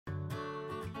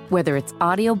Whether it's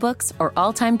audiobooks or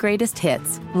all-time greatest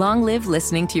hits, long live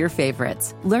listening to your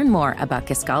favorites. Learn more about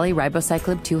Kisqali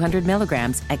Ribociclib 200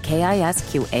 milligrams at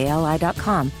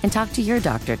KISQALI.com and talk to your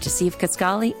doctor to see if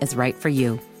Kisqali is right for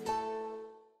you.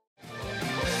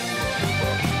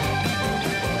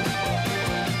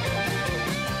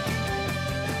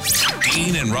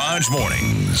 Dean and Raj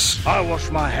mornings. I wash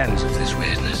my hands of this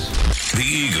weirdness. The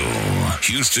Eagle,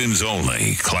 Houston's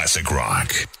only classic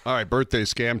rock. All right, birthday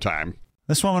scam time.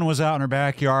 This woman was out in her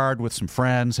backyard with some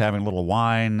friends having a little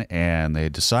wine, and they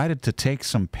decided to take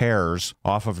some pears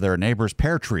off of their neighbor's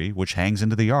pear tree, which hangs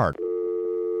into the yard.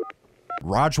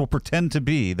 Raj will pretend to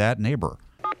be that neighbor.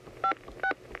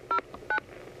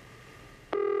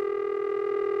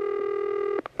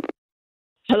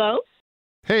 Hello?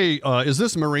 Hey, is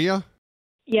this Maria?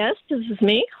 Yes, this is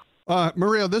me.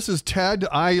 Maria, this is Ted.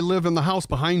 I live in the house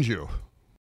behind you.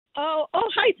 Oh,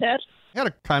 hi, Ted. I had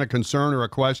a kind of concern or a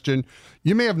question.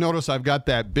 You may have noticed I've got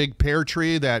that big pear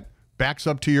tree that backs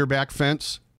up to your back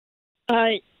fence.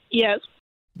 Yes.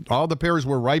 All the pears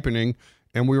were ripening,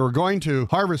 and we were going to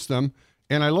harvest them,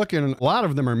 and I look and a lot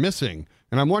of them are missing,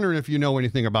 and I'm wondering if you know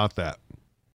anything about that.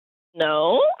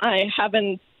 No, I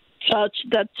haven't touched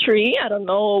that tree. I don't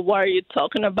know what you're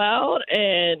talking about,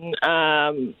 and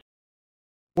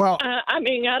Well, I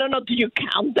don't know. Do you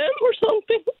count them or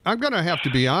something? I'm going to have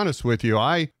to be honest with you.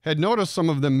 I had noticed some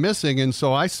of them missing, and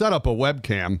so I set up a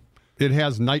webcam. It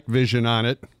has night vision on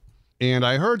it, and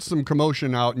I heard some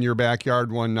commotion out in your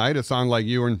backyard one night. It sounded like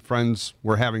you and friends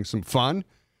were having some fun,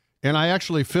 and I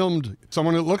actually filmed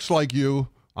someone that looks like you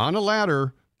on a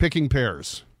ladder picking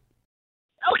pears.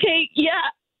 Okay, yeah,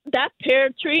 that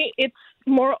pear tree, it's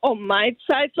more on my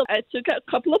side, so I took a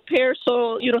couple of pears,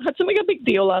 so you don't have to make a big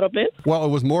deal out of it. Well, it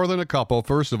was more than a couple,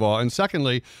 first of all. And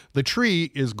secondly, the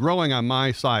tree is growing on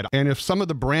my side. And if some of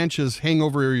the branches hang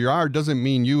over your yard, doesn't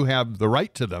mean you have the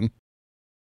right to them.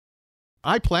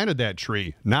 I planted that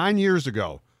tree 9 years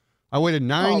ago. I waited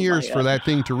 9 years for that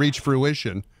thing to reach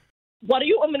fruition. What do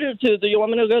you want me to do? Do you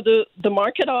want me to go to the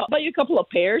market? I'll buy you a couple of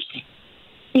pears.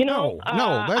 You know,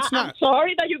 no, that's not. I'm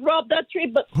sorry that you grew up that tree,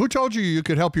 but Who told you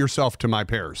could help yourself to my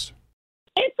pears?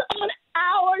 it's on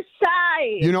our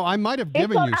side. You know, I might have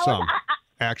given you some,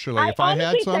 actually. If I had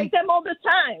honestly some, take them all the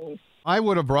time. I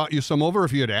would have brought you some over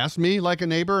if you had asked me like a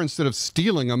neighbor instead of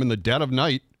stealing them in the dead of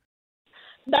night.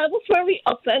 That was very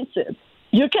offensive.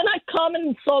 You cannot come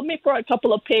and insult me for a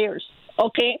couple of pears,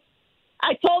 okay?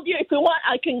 I told you if you want,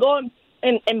 I can go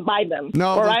and buy them. No,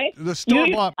 all right? the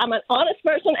store-bought. I'm an honest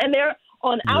person, and they're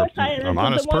on our side. I'm an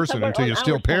honest person until you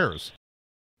steal pears.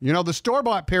 You know, the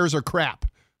store-bought pears are crap.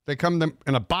 They come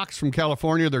in a box from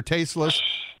California. They're tasteless.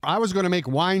 I was going to make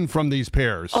wine from these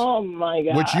pears. Oh, my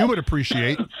God. Which you would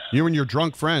appreciate, you and your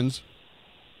drunk friends.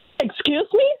 Excuse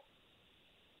me?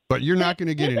 But you're not going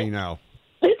to get any now.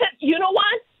 Listen, you know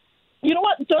what? You know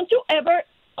what? Don't you ever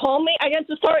call me again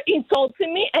to start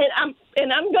insulting me, and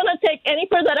I'm gonna take any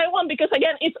pear that I want because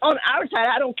again, it's on our side.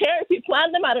 I don't care if you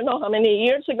planted them. I don't know how many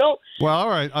years ago. Well, all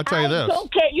right. I'll tell you this. I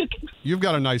don't care. You've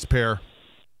got a nice pear.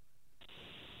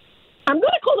 I'm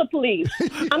gonna call the police.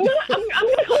 I'm gonna call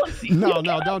the police. No,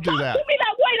 don't do that. To me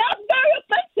that way. That's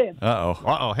very offensive.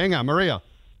 Uh-oh. Hang on, Maria.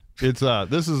 It's Yes.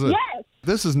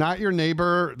 This is not your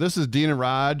neighbor. This is Dean and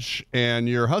Raj, and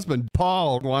your husband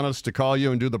Paul want us to call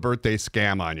you and do the birthday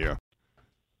scam on you.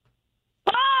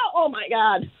 Oh my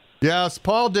God. Yes,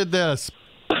 Paul did this.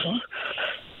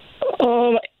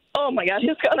 Oh my God,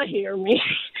 he's gonna hear me.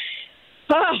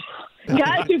 Oh,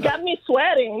 guys, you got me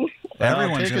sweating.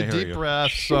 Everyone's take going a to hear deep you.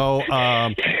 breath. So,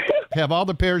 have all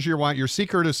the pears you want. Your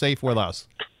secret is safe with us.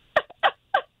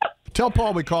 Tell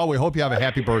Paul we call. We hope you have a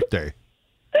happy birthday.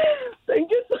 Thank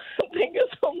you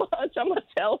so much. I'm gonna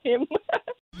tell him.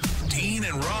 Dean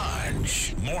and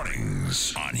Raj,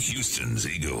 mornings on Houston's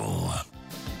Eagle.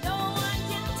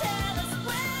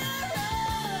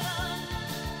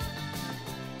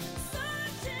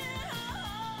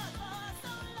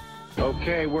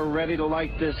 Okay, we're ready to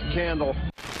light this candle.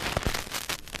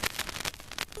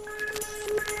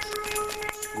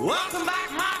 Welcome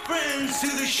back, my friends, to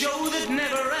the show that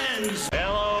never ends.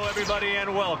 Hello, everybody,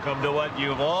 and welcome to what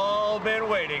you've all been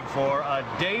waiting for, a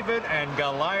David and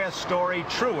Goliath story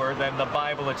truer than the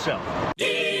Bible itself.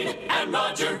 Dean and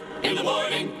Roger in the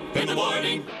morning, in the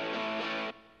morning.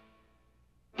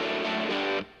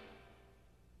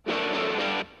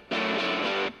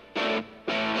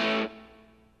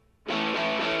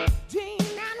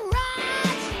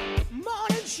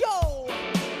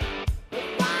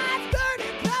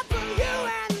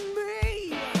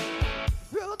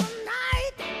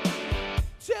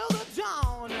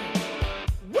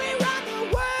 We run the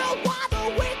world while the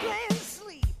weaklings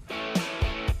sleep.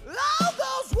 All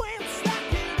those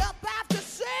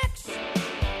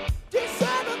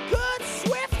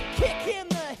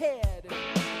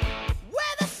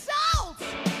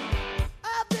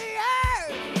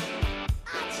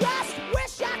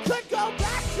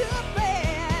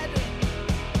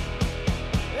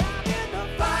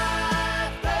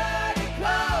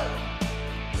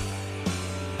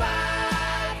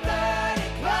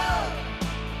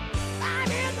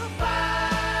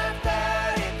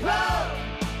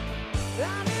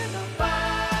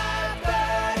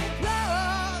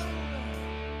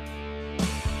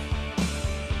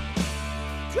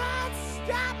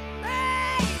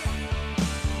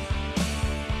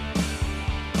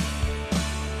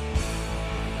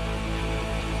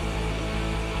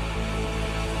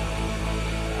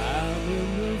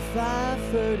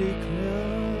 5:30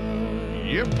 club.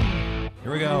 Yep.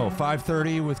 Here we go,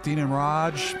 5:30 with Dean and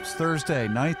Raj. It's Thursday,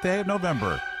 9th day of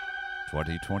November,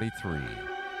 2023.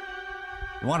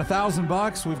 You want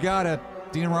 $1,000? We've got it.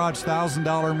 Dean and Raj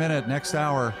 $1,000 minute next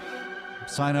hour.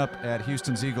 Sign up at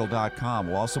Houston'sEagle.com.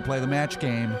 We'll also play the match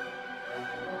game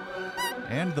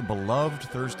and the beloved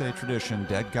Thursday tradition,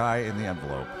 Dead Guy in the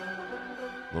Envelope,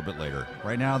 a little bit later.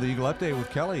 Right now, the Eagle Update with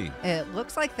Kelly. It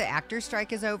looks like the actors'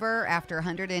 strike is over. After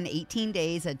 118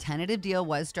 days, a tentative deal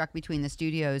was struck between the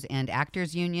studios and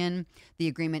Actors Union. The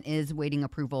agreement is waiting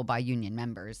approval by union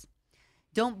members.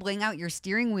 Don't bling out your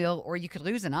steering wheel or you could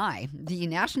lose an eye. The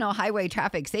National Highway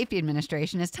Traffic Safety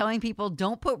Administration is telling people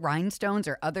don't put rhinestones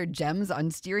or other gems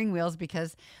on steering wheels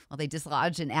because, well, they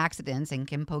dislodge in accidents and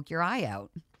can poke your eye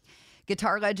out.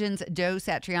 Guitar legends Joe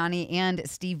Satriani and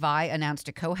Steve Vai announced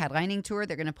a co-headlining tour.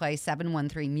 They're going to play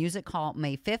 713 Music Hall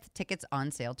May 5th. Tickets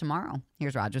on sale tomorrow.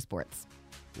 Here's Roger Sports.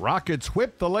 Rockets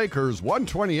whip the Lakers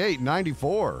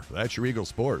 128-94. That's your Eagle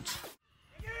Sports.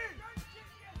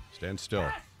 Stand still.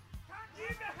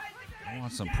 I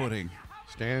want some pudding.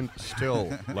 Stand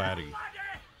still, laddie.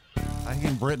 I think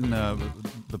in Britain,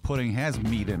 the pudding has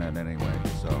meat in it anyway,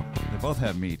 so they both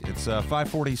have meat. It's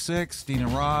 5:46, Dean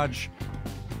and Raj.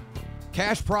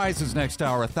 Cash prizes next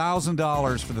hour,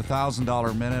 $1,000 for the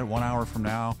 $1,000 minute, 1 hour from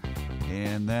now.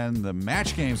 And then the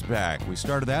match game's back. We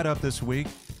started that up this week.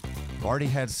 We've already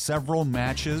had several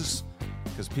matches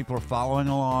because people are following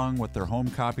along with their home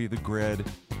copy of the grid,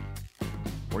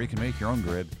 or you can make your own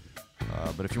grid.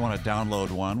 But if you want to download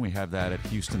one, we have that at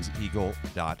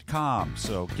Houston'sEagle.com.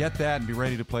 So get that and be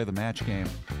ready to play the match game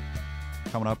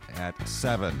coming up at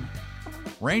 7.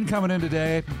 Rain coming in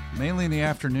today, mainly in the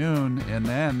afternoon, and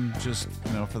then just,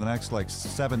 for the next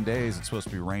 7 days, it's supposed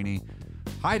to be rainy.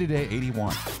 High today,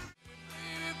 81.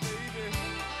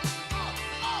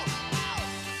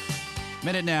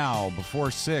 Minute now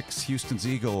before 6, Houston's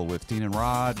Eagle with Dean and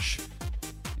Raj.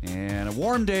 And a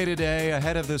warm day today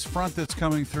ahead of this front that's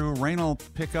coming through. Rain will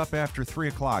pick up after 3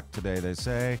 o'clock today, they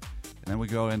say. And then we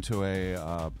go into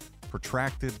a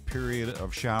protracted period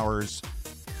of showers.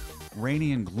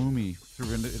 Rainy and gloomy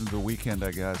through into the weekend, I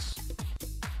guess.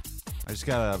 I just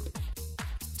got a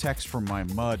text from my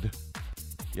mud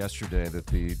yesterday that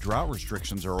the drought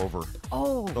restrictions are over.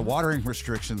 Oh. The watering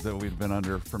restrictions that we've been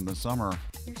under from the summer.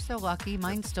 You're so lucky.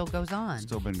 Mine still goes on.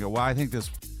 Still been good. Well, I think this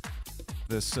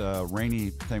rainy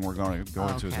thing we're going to go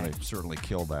into is going to certainly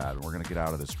kill that. We're going to get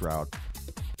out of this drought,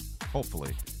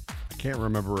 hopefully. I can't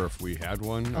remember if we had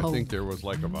one. I think there was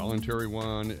a voluntary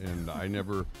one, and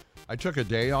I took a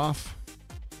day off.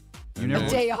 You never, a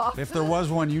day off? If there was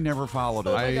one, you never followed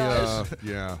it.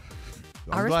 Yeah.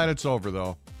 I'm glad it's over,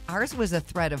 though. Ours was a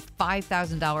threat of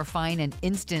 $5,000 fine and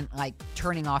instant,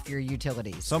 turning off your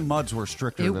utilities. Some muds were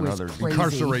stricter than others. Crazy.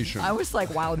 Incarceration. I was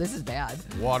like, wow, this is bad.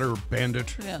 Water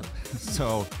bandit. Yeah.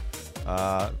 So,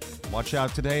 watch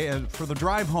out today. And for the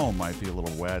drive home, might be a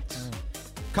little wet.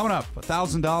 Coming up,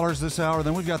 $1,000 this hour.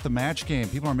 Then we've got the match game.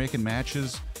 People are making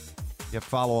matches. You have to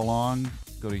follow along.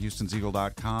 Go to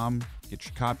Houston'sEagle.com. Get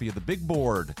your copy of the big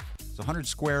board. There's 100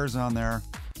 squares on there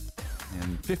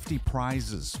and 50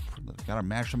 prizes. Got to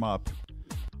mash them up.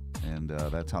 And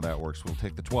that's how that works. We'll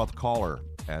take the 12th caller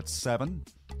at 7.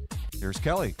 Here's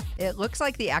Kelly. It looks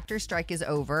like the actors' strike is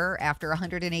over. After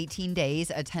 118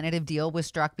 days, a tentative deal was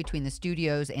struck between the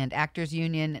studios and Actors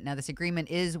Union. Now, this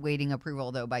agreement is waiting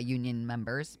approval, though, by union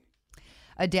members.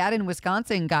 A dad in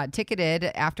Wisconsin got ticketed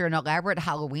after an elaborate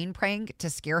Halloween prank to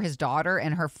scare his daughter,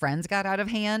 and her friends got out of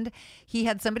hand. He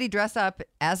had somebody dress up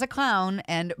as a clown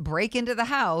and break into the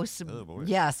house. Oh, boy.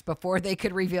 Yes, before they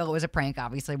could reveal it was a prank.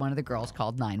 Obviously, one of the girls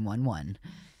called 911.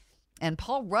 And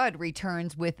Paul Rudd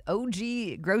returns with OG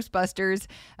Ghostbusters,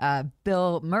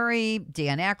 Bill Murray,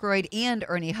 Dan Aykroyd, and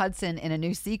Ernie Hudson in a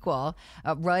new sequel.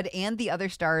 Rudd and the other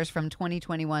stars from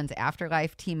 2021's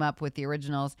Afterlife team up with the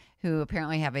originals, who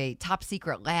apparently have a top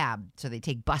secret lab, so they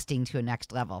take busting to a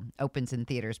next level. Opens in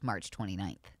theaters March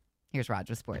 29th. Here's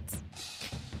Roger Sports.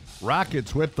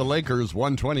 Rockets whip the Lakers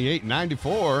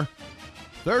 128-94.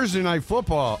 Thursday Night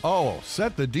Football. Oh,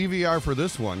 set the DVR for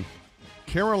this one.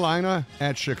 Carolina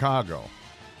at Chicago.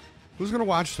 Who's going to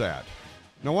watch that?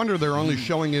 No wonder they're only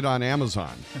showing it on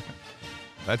Amazon.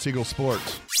 That's Eagle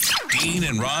Sports. Dean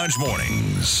and Raj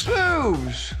mornings.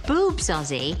 Boobs. Boobs,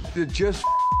 Ozzy. They're just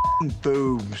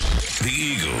boobs. The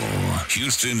Eagle,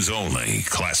 Houston's only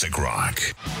classic rock.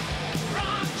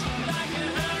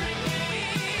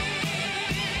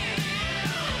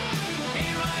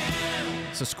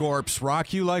 It's a Scorps.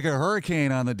 Rock you like a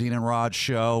hurricane on the Dean and Raj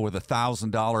show with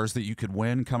 $1,000 that you could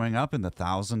win coming up in the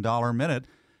 $1,000 minute.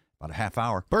 about a half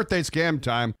hour. Birthday scam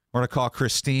time. We're going to call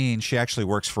Christine. She actually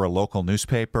works for a local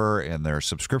newspaper in their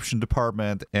subscription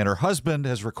department, and her husband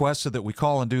has requested that we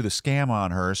call and do the scam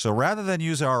on her. So rather than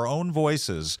use our own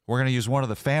voices, we're going to use one of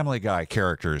the Family Guy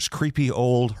characters, creepy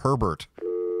old Herbert.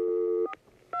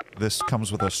 This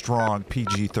comes with a strong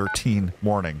PG-13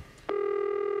 warning.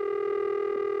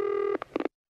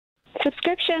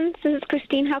 Subscriptions. This is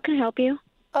Christine. How can I help you?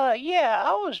 Yeah,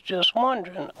 I was just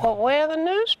wondering where the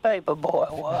newspaper boy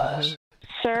was.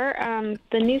 Sir,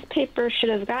 the newspaper should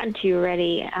have gotten to you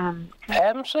already.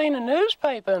 Haven't seen a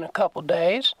newspaper in a couple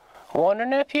days.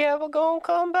 Wondering if you ever gonna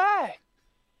come back.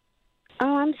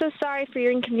 Oh, I'm so sorry for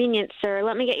your inconvenience, sir.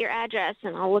 Let me get your address,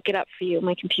 and I'll look it up for you on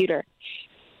my computer.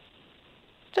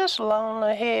 Just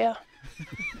lonely here.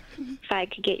 If I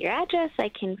could get your address, I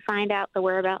can find out the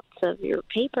whereabouts of your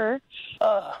paper.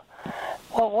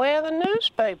 Where the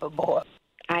newspaper boy?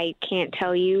 I can't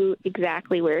tell you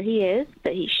exactly where he is,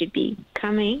 but he should be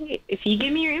coming. If you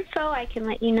give me your info, I can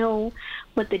let you know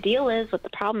what the deal is, what the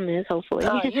problem is, hopefully.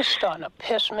 Oh, you're starting to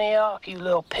piss me off, you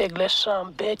little piglet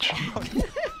son bitch.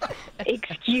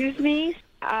 Excuse me?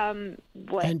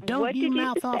 What? And don't what you did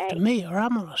mouth you off say? to me, or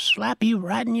I'm gonna slap you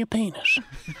right in your penis.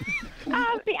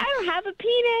 I don't have a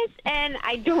penis, and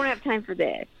I don't have time for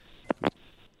this.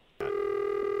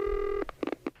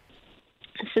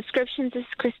 Subscriptions, this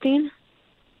is Christine.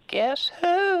 Guess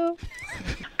who?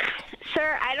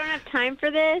 Sir, I don't have time for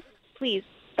this. Please,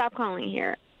 stop calling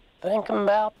here. Thinking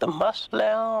about the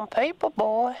muscle-down paper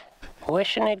boy.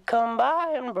 Wishing he'd come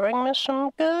by and bring me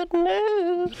some good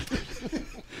news.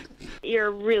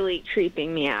 You're really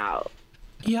creeping me out.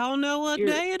 Y'all know what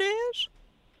day it is?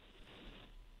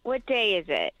 What day is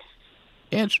it?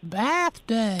 It's bath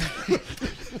day.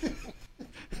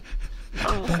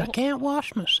 But I can't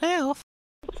wash myself.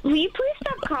 Will you please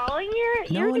stop calling here?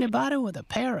 Know anybody with a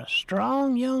pair of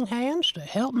strong young hands to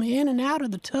help me in and out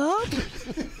of the tub?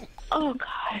 Oh,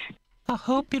 God. I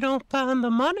hope you don't find the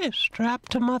money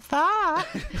strapped to my thigh.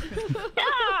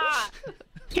 Ah!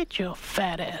 Get your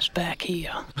fat ass back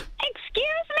here.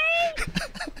 Excuse me?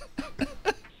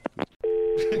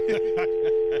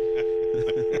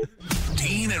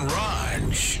 Dean and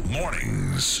Raj,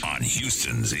 mornings on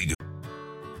Houston's Eagle.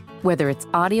 Whether it's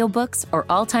audiobooks or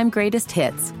all-time greatest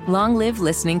hits, long live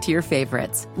listening to your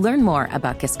favorites. Learn more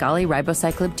about Kisqali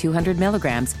Ribociclib 200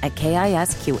 milligrams at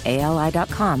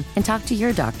KISQALI.com and talk to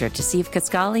your doctor to see if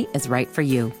Kisqali is right for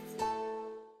you.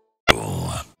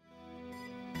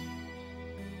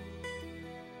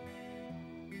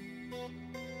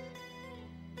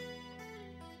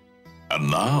 And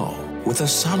now, with a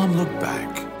solemn look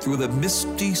back through the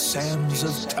misty sands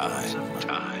of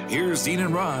time, here's Dean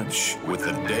and Raj with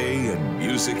the day in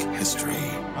music history.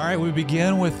 All right, we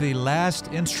begin with the last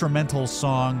instrumental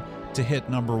song to hit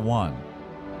number one.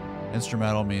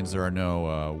 Instrumental means there are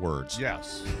no words.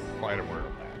 Yes, quite aware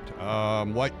of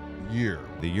that. What year?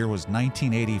 The year was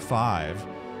 1985.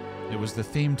 It was the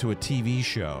theme to a TV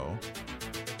show.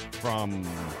 From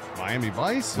Miami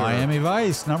Vice? Miami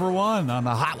Vice, number one on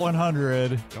the Hot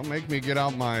 100. Don't make me get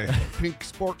out my pink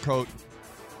sport coat.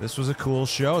 This was a cool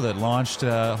show that launched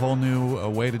a whole new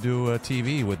way to do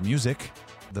TV with music.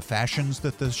 The fashions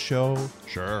that this show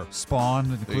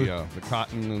spawned. The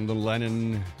cotton and the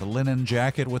linen. The linen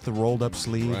jacket with the rolled up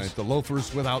sleeves. Right, the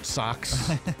loafers without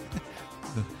socks.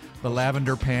 the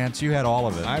lavender pants. You had all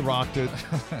of it. I rocked it.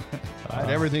 I had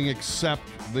everything except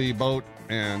the boat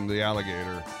and the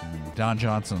alligator. Don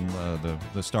Johnson,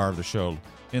 the star of the show,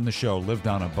 lived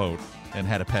on a boat and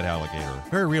had a pet alligator.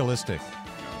 Very realistic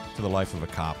to the life of a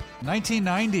cop.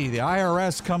 1990, the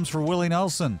IRS comes for Willie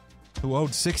Nelson, who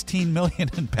owed $16 million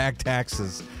in back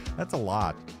taxes. That's a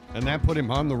lot. And that put him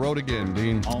on the road again,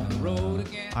 Dean. On the road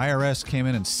again. IRS came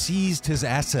in and seized his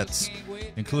assets,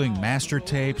 including master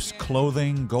tapes,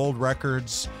 clothing, gold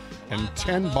records, and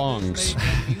 10 bongs.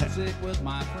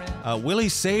 Willie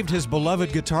saved his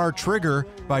beloved guitar Trigger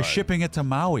by shipping it to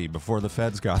Maui before the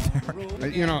feds got there.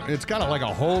 You know, it's got like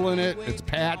a hole in it. It's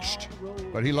patched,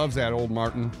 but he loves that old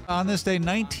Martin. On this day,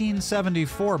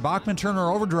 1974, Bachman Turner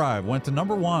Overdrive went to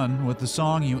number one with the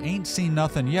song You Ain't Seen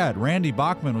Nothing Yet. Randy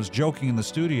Bachman was joking in the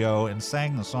studio and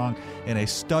sang the song in a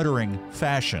stuttering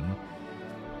fashion,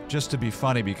 just to be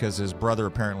funny because his brother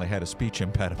apparently had a speech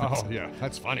impediment. Oh, yeah,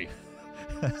 that's funny.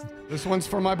 This one's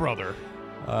for my brother.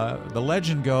 The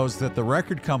legend goes that the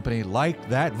record company liked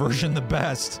that version the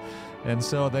best, and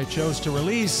so they chose to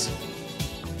release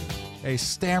a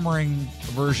stammering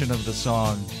version of the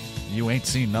song, You Ain't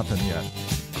Seen Nothing Yet.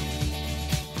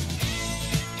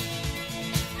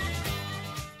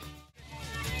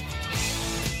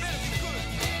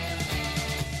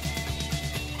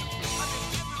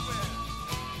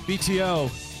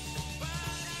 BTO,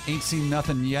 Ain't seen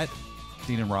nothing yet.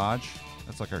 Dean and Raj.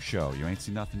 That's like our show. You ain't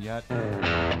seen nothing yet.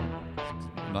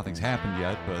 Nothing's happened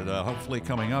yet, but hopefully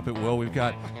coming up it will. We've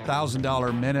got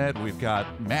 $1,000 minute. We've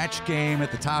got match game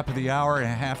at the top of the hour. In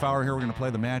a half hour here, we're going to play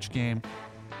the match game,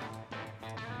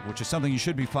 which is something you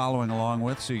should be following along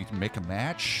with so you can make a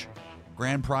match.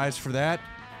 Grand prize for that,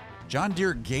 John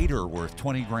Deere Gator worth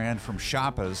 $20,000 from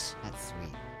Shoppas. That's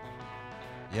sweet.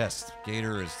 Yes,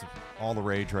 Gator is all the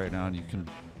rage right now, and you can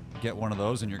get one of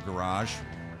those in your garage.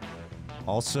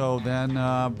 Also, then,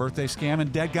 birthday scam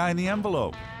and Dead Guy in the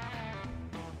Envelope.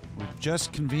 We've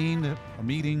just convened a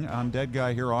meeting on Dead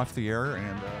Guy here off the air,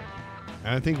 and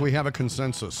I think we have a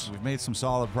consensus. We've made some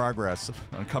solid progress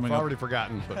on coming I've up. already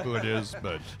forgotten who it is,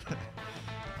 but...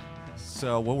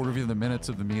 So we'll review the minutes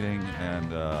of the meeting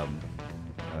and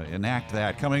enact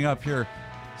that. Coming up here,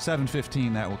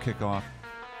 7:15, that will kick off.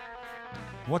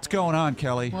 What's going on,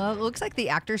 Kelly? Well, it looks like the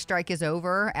actors' strike is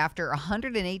over. After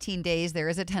 118 days, there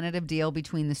is a tentative deal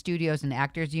between the studios and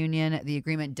Actors Union. The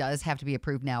agreement does have to be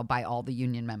approved now by all the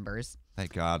union members.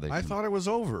 Thank God. I thought it was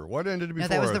over. What ended before? No,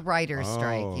 that was the writers'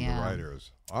 strike. Oh, Yeah, the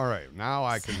writers. All right, now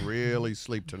I can really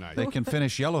sleep tonight. They can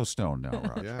finish Yellowstone now,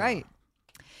 Raj. Yeah. right.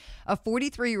 A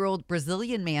 43-year-old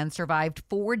Brazilian man survived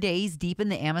 4 days deep in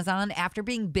the Amazon after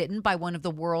being bitten by one of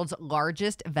the world's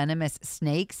largest venomous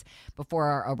snakes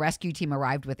before a rescue team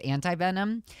arrived with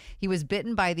anti-venom. He was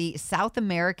bitten by the South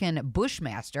American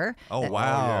bushmaster. Oh, wow.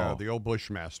 Oh, yeah, the old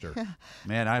bushmaster.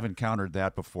 Man, I've encountered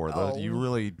that before. Oh. You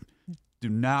really do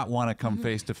not want to come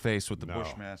face to face with the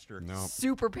bushmaster. No.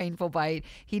 Super painful bite.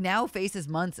 He now faces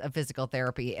months of physical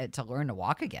therapy to learn to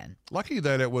walk again. Lucky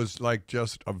that it was like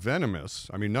just a venomous.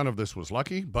 I mean, none of this was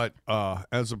lucky, but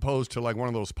as opposed to like one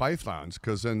of those pythons,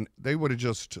 because then they would have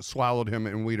just swallowed him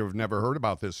and we'd have never heard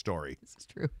about this story. This is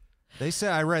true. They say,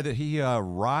 I read that he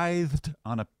writhed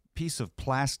on a piece of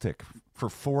plastic for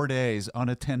 4 days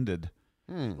unattended.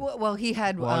 Well, he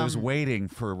had... While he was waiting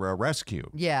for rescue.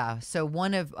 Yeah, so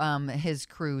one of his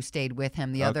crew stayed with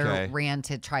him. The other ran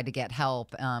to try to get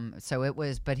help. So it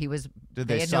was, but he was... Did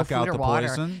they had suck no food out or the water.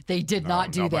 poison? They did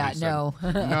not do that, no.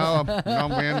 No,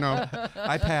 man, no.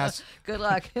 I pass. Good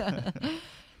luck.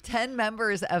 10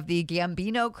 members of the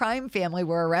Gambino crime family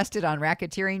were arrested on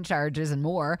racketeering charges and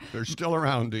more. They're still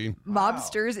around, Dean.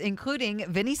 Mobsters, including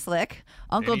Vinny Slick,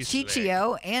 Uncle Vinny Slick.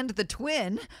 Chichio, and the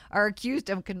twin, are accused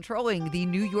of controlling the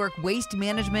New York waste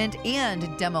management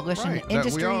and demolition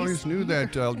industries. We always knew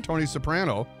that Tony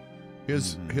Soprano,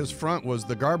 his front was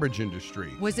the garbage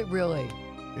industry. Was it really?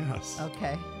 Yes.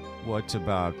 Okay. What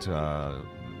about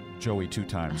Joey 2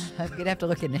 times? I'm going to have to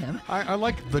look into him. I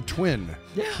like the twin,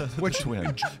 which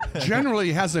twin.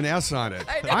 generally has an S on it.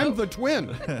 I'm the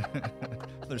twin.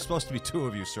 There's supposed to be 2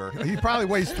 of you, sir. He probably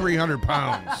weighs 300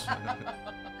 pounds.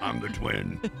 I'm the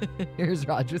twin. Here's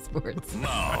Roger Sports.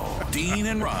 Now, Dean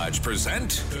and Raj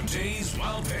present today's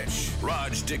Wild Pitch.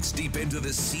 Raj digs deep into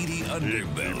the seedy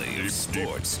underbelly of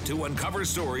sports to uncover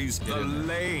stories the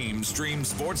lamestream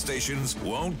sports stations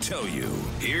won't tell you.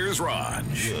 Here's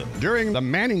Raj. During the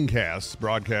Manningcast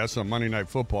broadcast on Monday Night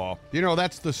Football, you know,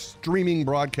 that's the streaming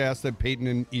broadcast that Peyton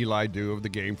and Eli do of the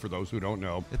game, for those who don't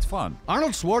know. It's fun.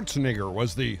 Arnold Schwarzenegger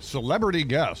was the celebrity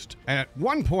guest. At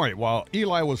one point, while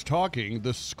Eli was talking,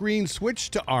 the screen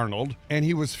switched to Arnold, and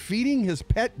he was feeding his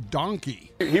pet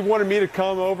donkey. He wanted me to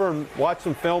come over and watch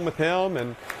some film with him,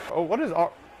 and what is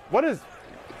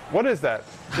that?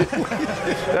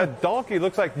 That donkey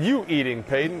looks like you eating,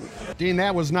 Peyton. Dean,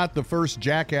 that was not the first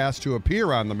jackass to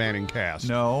appear on the Manningcast.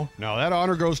 No. No, that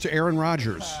honor goes to Aaron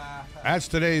Rodgers. That's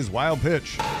today's Wild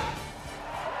Pitch.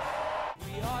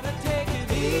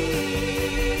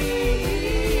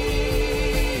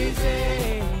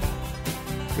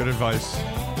 Good advice.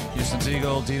 Houston's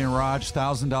Eagle, Dean and Raj,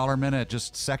 $1,000 minute,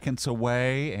 just seconds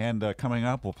away. And coming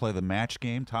up, we'll play the match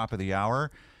game, top of the hour.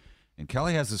 And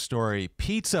Kelly has a story.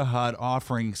 Pizza Hut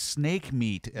offering snake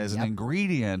meat as an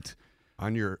ingredient.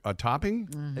 On your topping?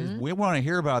 Mm-hmm. We want to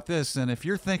hear about this. And if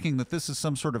you're thinking that this is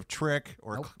some sort of trick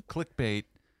or clickbait.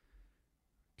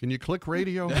 Can you click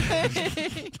radio?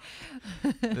 It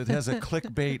has a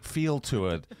clickbait feel to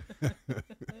it.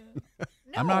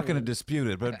 I'm not going to dispute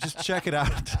it, but just check it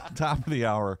out at the top of the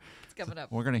hour. It's coming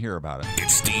up. We're going to hear about it.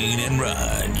 It's Dean and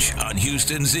Raj on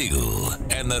Houston's Eagle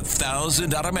and the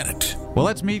 $1,000 minute. Well,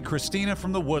 let's meet Christina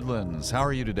from the Woodlands. How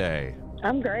are you today?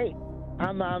 I'm great.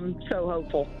 I'm so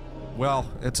hopeful. Well,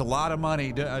 it's a lot of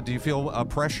money. Do you feel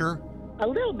pressure? A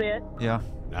little bit. Yeah.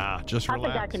 Nah, just relax.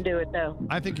 I think I can do it, though.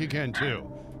 I think you can, too.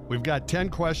 We've got 10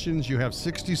 questions. You have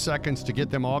 60 seconds to get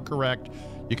them all correct.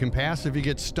 You can pass if you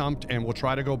get stumped, and we'll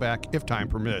try to go back if time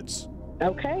permits.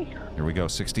 Okay. Here we go.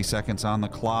 60 seconds on the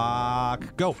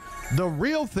clock. Go. The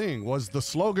Real Thing was the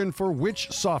slogan for which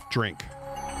soft drink?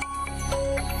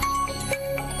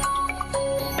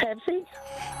 Pepsi.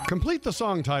 Complete the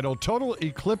song title Total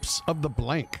Eclipse of the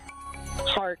Blank.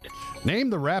 Heart. Name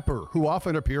the rapper who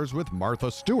often appears with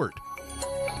Martha Stewart.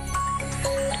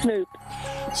 Snoop.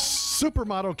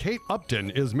 Supermodel Kate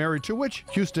Upton is married to which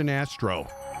Houston Astro?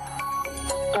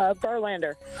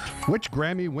 Verlander. Which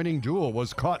Grammy-winning duo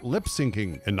was caught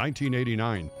lip-syncing in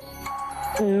 1989?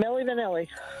 Milli Vanilli.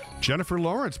 Jennifer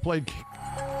Lawrence played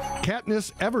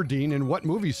Katniss Everdeen in what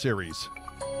movie series?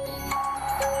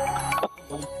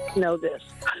 Know this.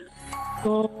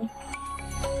 Oh,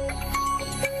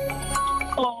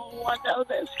 I know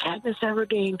this. Katniss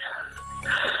Everdeen.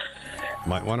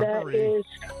 Might want to That hurry. is.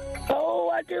 Oh,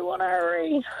 I do want to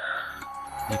hurry.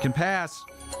 You can pass.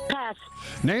 Pass.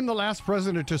 Name the last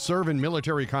president to serve in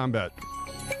military combat.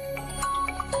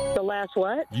 The last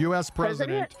what? U.S.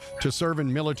 president to serve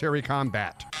in military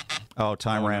combat. Oh,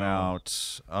 time ran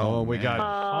out. Oh, we man. got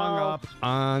hung up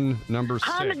on number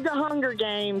 6. The Hunger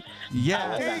Games.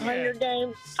 Yes. The Hunger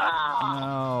Games. Ah.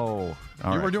 No.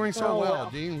 All You right. were doing so Oh, well, well.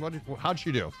 Dean. How'd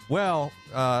you do? Well,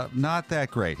 not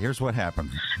that great. Here's what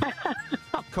happened.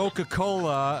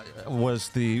 Coca-Cola was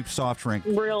the soft drink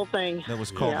Real Thing. that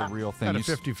was called Yeah. the Real Thing. Had a You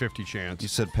 50-50 chance. You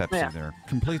said Pepsi Yeah. there.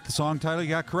 Complete the song title. You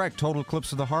got correct. Total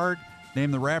Eclipse of the Heart.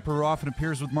 Name the rapper who often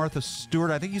appears with Martha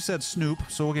Stewart. I think you said Snoop,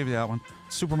 so we'll give you that one.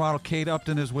 Supermodel Kate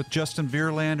Upton is with Justin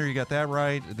Verlander. You got that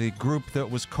right. The group that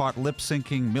was caught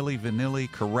lip-syncing, Milli Vanilli,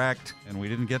 correct. And we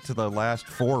didn't get to the last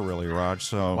 4, really, Raj.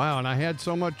 So Wow, and I had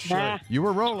so much. Nah. You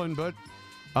were rolling, but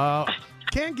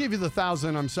can't give you the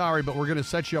 1,000. I'm sorry, but we're going to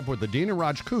set you up with the Dean and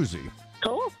Raj koozie.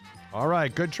 Cool. All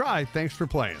right, good try. Thanks for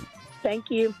playing. Thank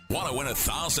you. Want to win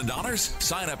 $1,000?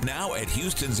 Sign up now at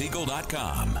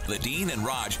Houston'sEagle.com. The Dean and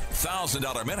Raj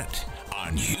 $1,000 Minute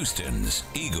on Houston's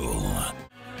Eagle.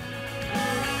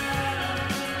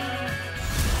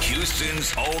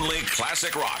 Houston's only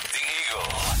classic rock, The Eagle.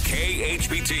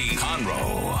 KHBT,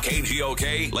 Conroe.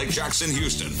 KGOK, Lake Jackson,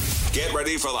 Houston. Get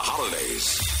ready for the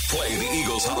holidays. Play the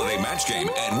Eagles holiday match game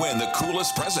and win the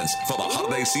coolest presents for the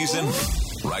holiday season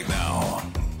right now.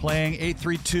 playing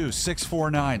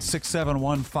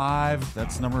 832-649-6715.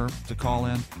 That's the number to call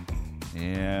in.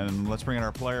 And let's bring in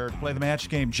our player to play the match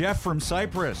game. Jeff from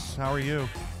Cyprus. How are you?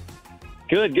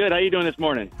 Good. How you doing this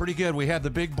morning? Pretty good. We had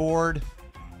the big board.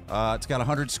 It's got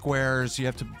 100 squares. You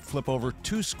have to flip over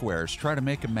 2 squares. Try to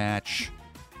make a match.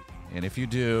 And if you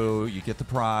do, you get the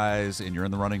prize, and you're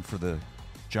in the running for the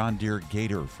John Deere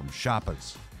Gator from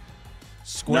Shoppas.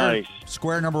 Nice.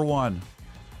 Square number 1.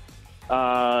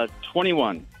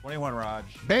 21. 21, Raj.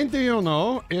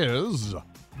 21 is a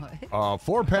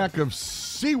 4-pack of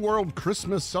SeaWorld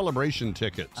Christmas celebration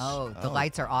tickets. Oh, the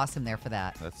lights are awesome there for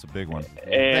that. That's a big one.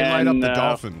 They light up the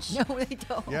dolphins. No, they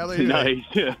don't. Yeah, they do. Nice.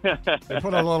 They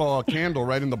put a little candle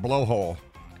right in the blowhole.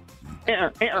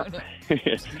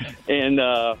 And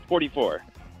 44.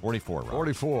 44, Raj.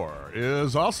 44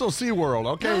 is also SeaWorld.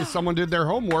 Okay, someone did their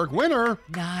homework. Winner.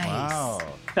 Nice. Wow.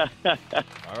 All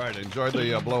right, enjoy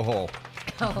the blowhole.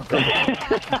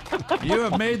 You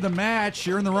have made the match.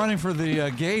 You're in the running for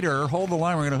the Gator. Hold the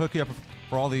line. We're going to hook you up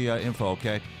for all the info,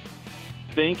 okay?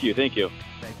 Thank you. Thank you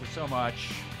so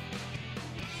much.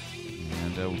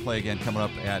 And we'll play again coming up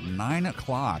at 9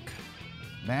 o'clock.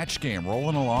 Match game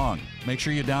rolling along. Make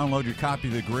sure you download your copy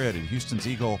of the grid at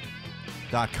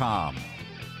Houston'sEagle.com.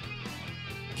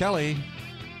 Kelly.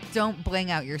 Don't bling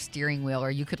out your steering wheel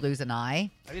or you could lose an eye.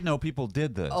 I didn't know people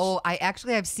did this. Oh,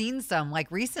 I've seen some.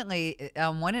 Like recently,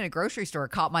 one in a grocery store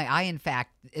caught my eye. In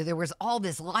fact, there was all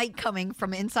this light coming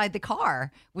from inside the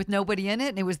car with nobody in it,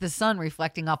 and it was the sun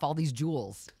reflecting off all these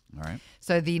jewels. All right.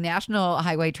 So the National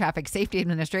Highway Traffic Safety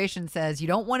Administration says you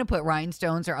don't want to put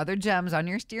rhinestones or other gems on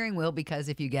your steering wheel because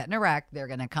if you get in a wreck, they're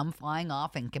going to come flying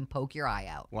off and can poke your eye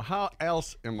out. Well, how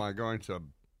else am I going to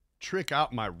trick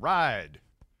out my ride?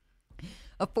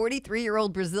 A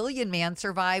 43-year-old Brazilian man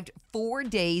survived 4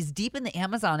 days deep in the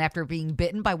Amazon after being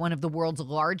bitten by one of the world's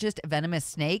largest venomous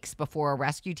snakes before a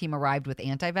rescue team arrived with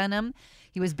antivenom.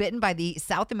 He was bitten by the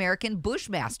South American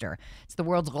bushmaster. It's the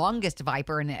world's longest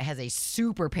viper, and it has a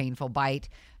super painful bite.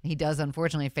 He does,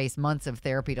 unfortunately, face months of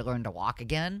therapy to learn to walk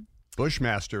again.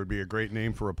 Bushmaster would be a great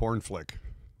name for a porn flick.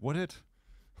 Would it?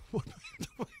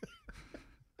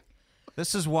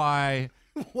 This is why...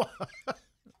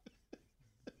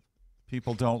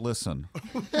 People don't listen.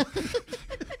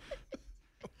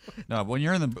 No, when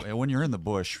you're in the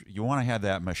bush, you want to have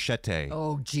that machete.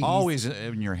 Oh, geez. Always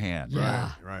in your hand.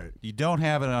 Yeah. Right. You don't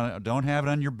have it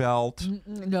on your belt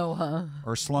No, huh?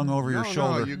 or slung over your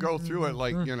shoulder. No, you go through it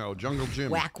like, Jungle Jim.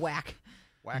 Whack, whack.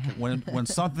 When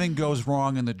something goes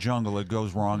wrong in the jungle, it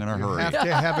goes wrong in a hurry. You have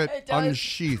to have it It does.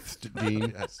 unsheathed,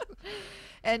 Dean.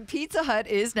 And Pizza Hut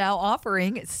is now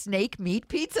offering snake meat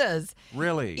pizzas.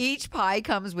 Really? Each pie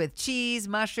comes with cheese,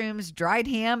 mushrooms, dried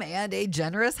ham, and a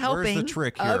generous Where's the helping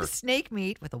trick here? of snake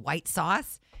meat with a white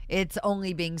sauce. It's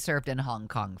only being served in Hong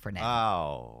Kong for now.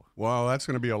 Oh. Well, that's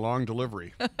going to be a long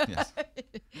delivery. Yes.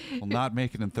 Will not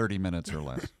make it in 30 minutes or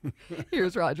less.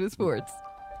 Here's Raj with sports.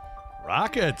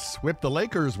 Rockets whip the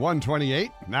Lakers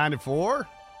 128-94.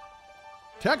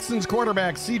 Texans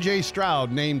quarterback C.J.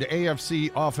 Stroud named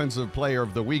AFC Offensive Player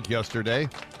of the Week yesterday.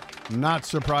 Not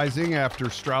surprising after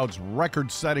Stroud's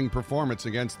record-setting performance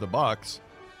against the Bucs.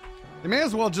 They may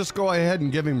as well just go ahead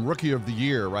and give him Rookie of the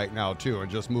Year right now, too,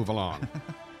 and just move along.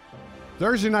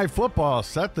 Thursday Night Football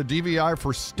set the DVR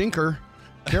for stinker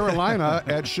Carolina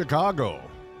at Chicago.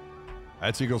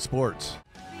 That's Eagle Sports.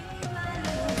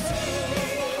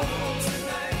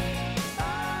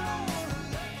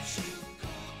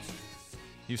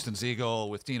 Houston's Eagle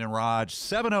with Dean and Raj.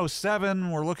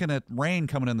 7:07. We're looking at rain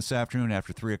coming in this afternoon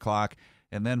after 3 o'clock.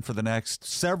 And then for the next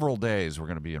several days, we're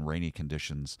going to be in rainy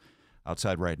conditions.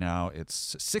 Outside right now,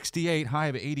 it's 68, high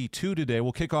of 82 today.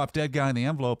 We'll kick off Dead Guy in the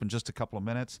Envelope in just a couple of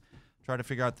minutes. Try to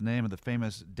figure out the name of the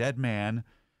famous dead man.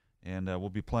 And we'll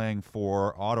be playing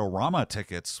for Autorama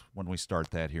tickets when we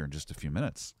start that here in just a few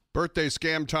minutes. Birthday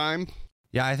scam time.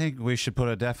 Yeah, I think we should put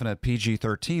a definite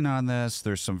PG-13 on this.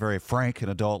 There's some very frank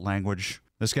and adult language.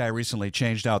 This guy recently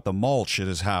changed out the mulch at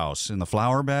his house in the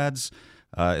flower beds.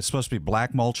 It's supposed to be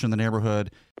black mulch in the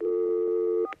neighborhood.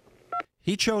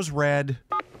 He chose red.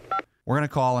 We're going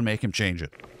to call and make him change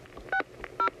it.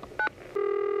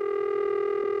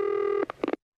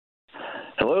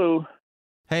 Hello.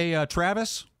 Hey,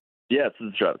 Travis? Yes, this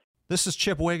is Travis. This is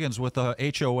Chip Wiggins with the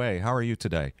HOA. How are you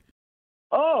today?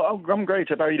 Oh, I'm great,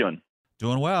 Chip. How are you doing?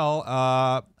 Doing well.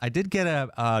 I did get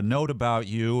a note about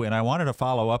you, and I wanted to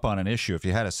follow up on an issue if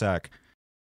you had a sec.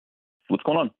 What's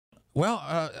going on? Well,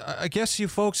 I guess you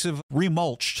folks have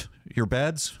remulched your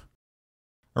beds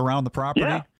around the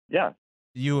property. Yeah.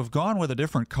 You have gone with a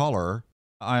different color.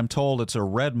 I'm told it's a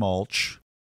red mulch.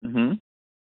 Mm-hmm.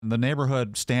 The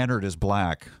neighborhood standard is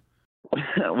black. We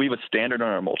have a standard on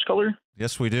our mulch color?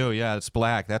 Yes, we do. Yeah, it's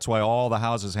black. That's why all the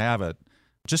houses have it.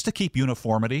 Just to keep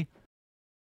uniformity.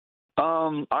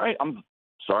 All right. I'm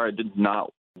sorry.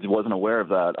 Wasn't aware of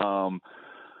that.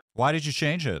 Why did you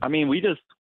change it? I mean,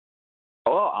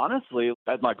 honestly,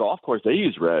 at my golf course, they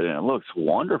use red, and it looks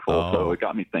wonderful. So it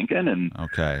got me thinking. And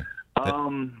okay.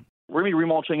 We're going to be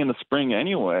remulching in the spring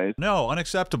anyway. No,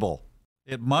 unacceptable.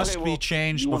 It must be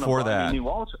changed before that. New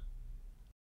mulch?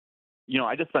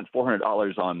 I just spent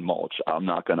 $400 on mulch. I'm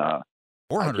not going to.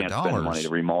 $400? I can't spend money to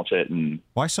remulch it. And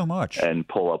why so much? And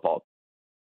pull up all.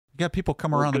 You got people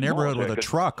come around the neighborhood with a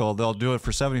truck. They'll do it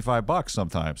for $75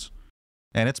 sometimes.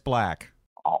 And it's black.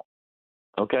 Oh.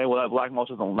 Okay, well, that black mulch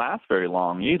doesn't last very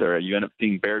long either. You end up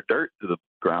seeing bare dirt to the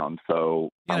ground. So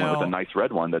I went with a nice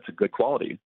red one that's a good quality.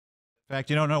 In fact,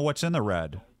 you don't know what's in the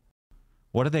red.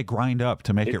 What do they grind up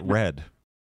to make it red?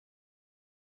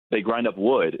 They grind up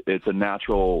wood. It's a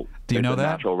natural. Do you know that?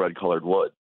 Natural red-colored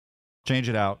wood. Change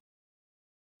it out.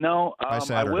 No,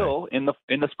 I will in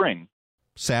the spring.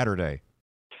 Saturday.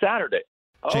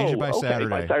 Change it by Saturday.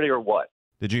 By Saturday or what?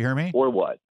 Did you hear me? Or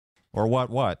what? Or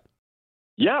what?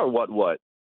 Yeah, or what?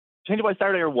 Change it by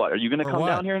Saturday or what? Are you going to come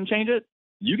down here and change it?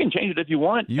 You can change it if you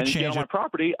want. You and change if you it. on my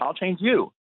property, I'll change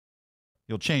you.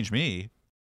 You'll change me?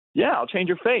 Yeah, I'll change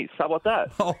your face. How about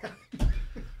that? Oh.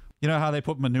 You know how they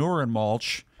put manure in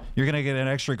mulch? You're going to get an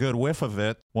extra good whiff of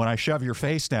it when I shove your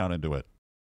face down into it.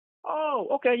 Oh,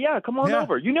 okay, yeah, come on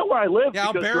over. You know where I live. Yeah,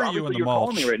 I'll bury you in the you're mulch.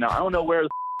 Calling me right now. I don't know where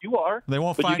you are. They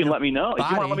won't but find you can let me know. body If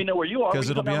you want to let me know where you are. because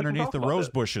it'll be underneath the rose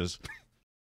bushes.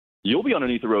 You'll be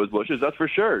underneath the rose bushes, that's for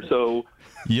sure. So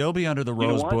you'll be under the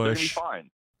rose bush. Fine.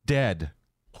 Dead.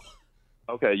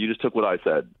 Okay, you just took what I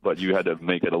said, but you had to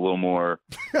make it a little more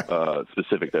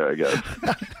specific there, I guess.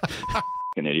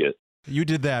 An idiot. You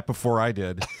did that before I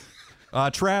did.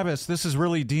 Travis, this is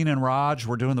really Dean and Raj.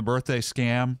 We're doing the birthday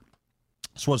scam.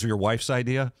 This was your wife's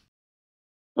idea.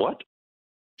 What?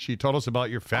 She told us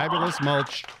about your fabulous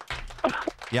mulch.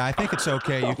 Yeah, I think it's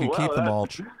okay. You can keep the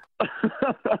mulch.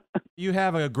 You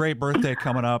have a great birthday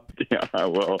coming up. Yeah, I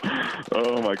will.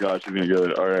 Oh, my gosh, it's going to be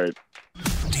good. All right.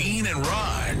 Dean and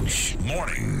Raj,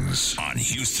 mornings on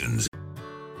Houston's.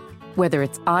 Whether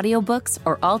it's audiobooks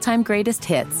or all-time greatest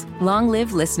hits, long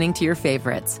live listening to your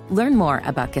favorites. Learn more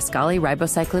about Kisqali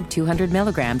Ribociclib 200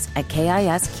 milligrams at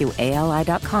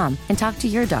KISQALI.com and talk to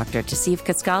your doctor to see if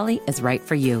Kisqali is right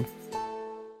for you.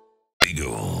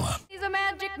 Eagle. He's a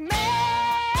magic man,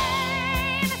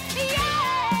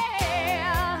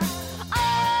 yeah.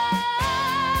 Oh,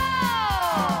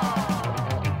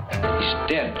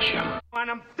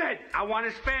 want him dead. I want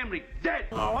his family dead.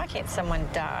 Oh, why can't someone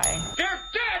die? They're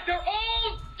dead. They're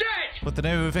all dead. Put the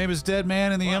name of a famous dead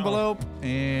man in the envelope,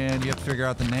 and you have to figure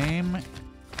out the name.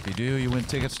 If you do, you win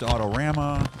tickets to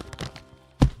Autorama.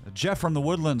 Jeff from the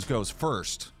Woodlands goes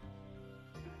first.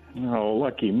 Oh,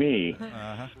 lucky me.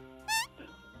 Uh-huh.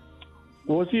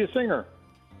 Was he a singer?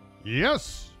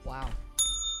 Yes. Wow.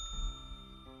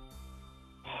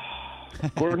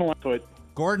 Gordon Lightfoot.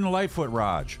 Gordon Lightfoot,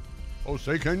 Raj. Oh,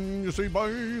 say, can you see by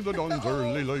the dawn's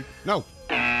early light? No.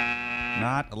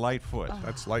 Not Lightfoot.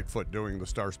 That's Lightfoot doing the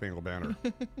Star Spangled Banner.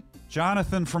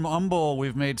 Jonathan from Humble,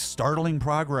 we've made startling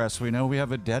progress. We know we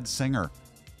have a dead singer.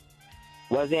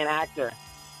 Was he an actor?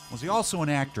 Was he also an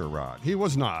actor, Rod? He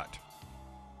was not.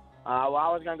 Well,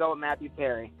 I was going to go with Matthew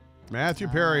Perry. Matthew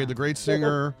Perry, the great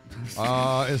singer,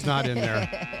 is not in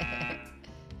there.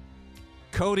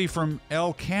 Cody from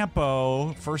El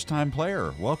Campo, first-time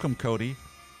player. Welcome, Cody.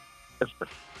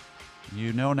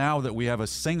 You know now that we have a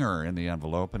singer in the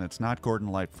envelope, and it's not Gordon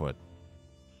Lightfoot.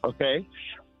 Okay.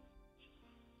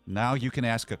 Now you can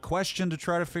ask a question to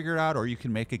try to figure it out, or you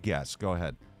can make a guess. Go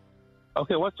ahead.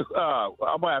 Okay, what's the? I'm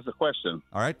gonna ask a question.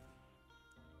 All right.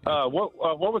 What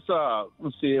was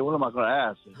let's see, what am I gonna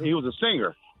ask? He was a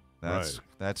singer.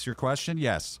 That's your question.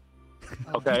 Yes.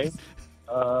 Okay.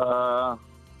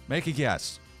 Make a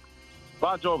guess.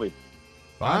 Bon Jovi.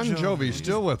 Bon Jovi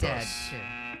still with Dead, us. too.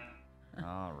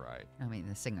 All right. I mean,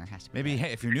 the singer has to be. Maybe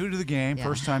hey, if you're new to the game, Yeah.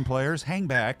 first-time players, hang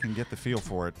back and get the feel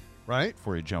for it. Right.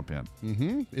 Before you jump in.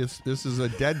 Mm-hmm. This is a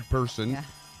dead person. Yeah.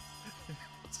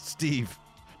 Steve.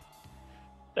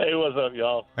 Hey, what's up,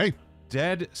 y'all? Hey.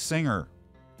 Dead singer.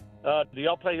 Do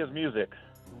y'all play his music?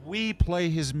 We play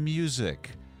his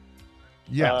music.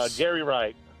 Yes. Gary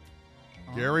Wright.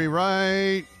 Gary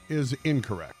Wright is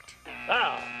incorrect.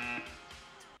 Ah.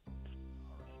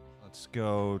 Let's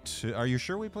go to. Are you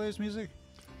sure we play his music?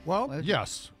 Well,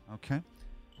 yes. Okay.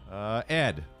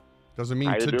 Ed. Doesn't mean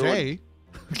How you today.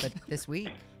 But this week.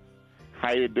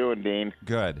 How you doing, Dean?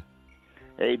 Good.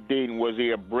 Hey, Dean, was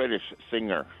he a British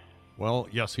singer? Well,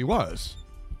 yes, he was.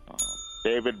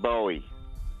 David Bowie.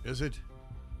 Is it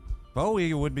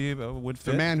Bowie would fit.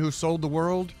 the man who sold the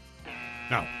world?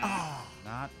 No.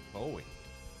 Not Bowie.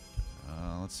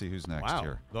 Let's see who's next Wow.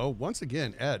 here. Though, once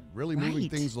again, Ed really moving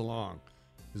Right. things along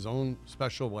his own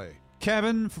special way.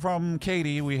 Kevin from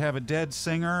Katie. We have a dead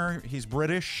singer. He's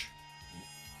British.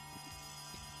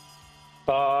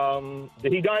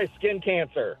 Did he die of skin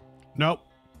cancer? Nope.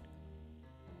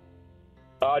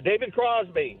 David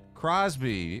Crosby.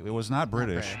 Crosby. It was not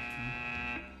British.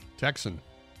 Texan.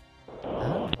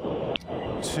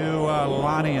 To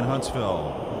Lonnie in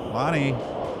Huntsville. Lonnie.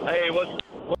 Hey, what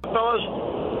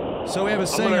fellas? So we have a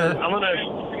singer.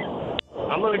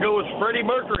 I'm gonna go with Freddie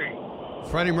Mercury.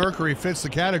 Freddie Mercury fits the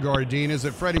category, Dean. Is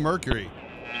it Freddie Mercury?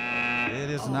 It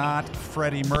is not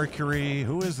Freddie Mercury.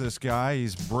 Who is this guy?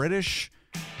 He's British.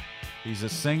 He's a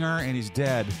singer, and he's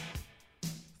dead.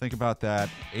 Think about that.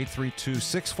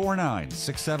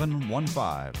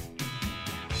 832-649-6715.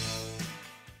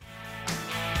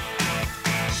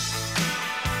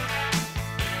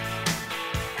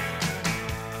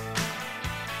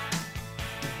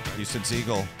 Houston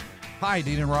Siegel. Hi,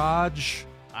 Dean and Raj.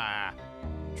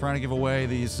 Trying to give away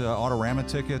these Autorama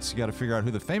tickets. You got to figure out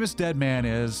who the famous dead man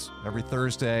is. Every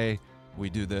Thursday, we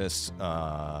do this.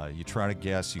 You try to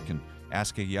guess. You can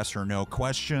ask a yes or no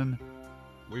question.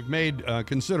 We've made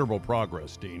considerable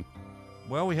progress, Dean.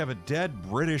 Well, we have a dead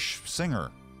British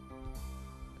singer.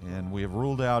 And we have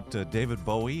ruled out David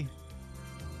Bowie.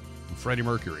 Freddie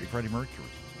Mercury. Freddie Mercury.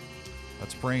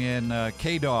 Let's bring in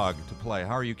K-Dog to play.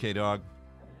 How are you, K-Dog?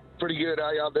 Pretty good.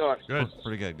 How y'all doing? Good.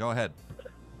 Pretty good. Go ahead.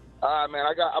 Man,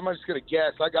 I'm just gonna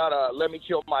guess. I got Lemmy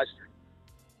Kilmister.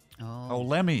 Oh,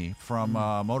 Lemmy from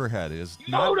Motorhead is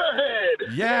not.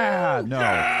 Motorhead. Yeah, no,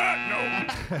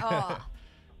 no.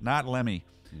 not Lemmy.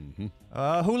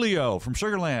 Julio from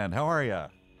Sugarland. How are you?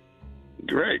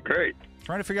 Great.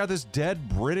 Trying to figure out this dead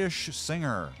British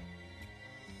singer.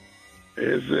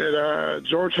 Is it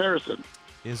George Harrison?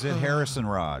 Is it Harrison,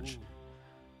 Raj?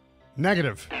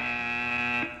 Negative.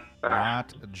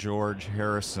 Not George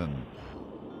Harrison.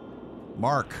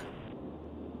 Mark.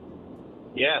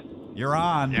 Yes. You're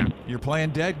on. Yeah. You're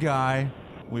playing dead guy.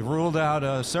 We've ruled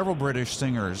out several British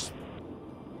singers.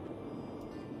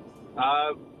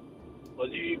 Was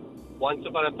he once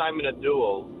upon a time in a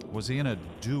duo? Was he in a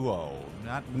duo?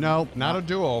 No, not a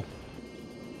duo.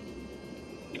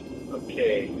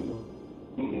 Okay.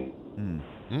 John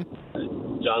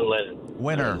Lennon.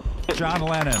 Winner. John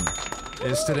Lennon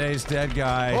is today's dead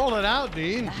guy. Hold it out,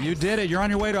 Dean. You did it. You're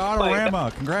on your way to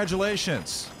Autorama.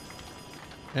 Congratulations.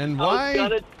 And why? I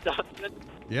was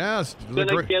Yes. gonna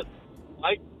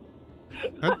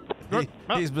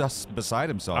He's beside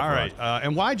himself. All right.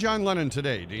 And why John Lennon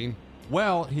today, Dean?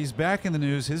 Well, he's back in the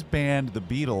news. His band, the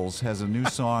Beatles, has a new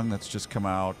song that's just come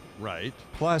out. Right.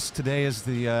 Plus, today is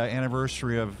the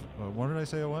anniversary of, what did I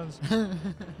say it was?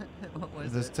 What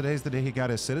was it? Today's the day he got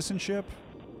his citizenship.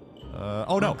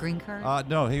 No. Green card?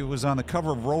 No, he was on the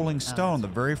cover of Rolling Stone, the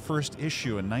very first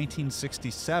issue in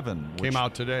 1967. Came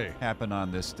out today. Happened on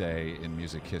this day in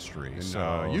music history. And,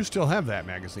 so you still have that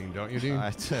magazine, don't you, Dean?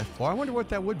 Well, I wonder what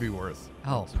that would be worth.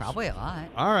 Oh, probably a lot.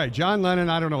 All right, John Lennon,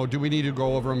 I don't know. Do we need to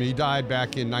go over him? He died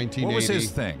back in 1980. What was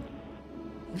his thing?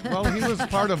 Well, he was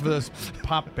part of this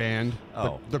pop band,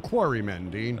 the Quarrymen,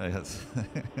 Dean. Yes.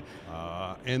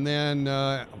 And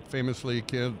then famously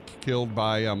killed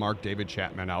by Mark David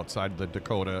Chapman outside the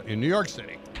Dakota in New York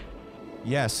City.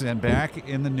 Yes, and back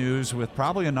in the news with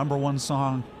probably a #1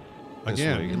 song this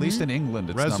again. week. At least in England,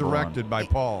 it's resurrected by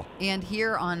Paul. And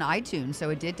here on iTunes, so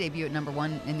it did debut at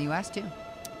 #1 in the U.S. too.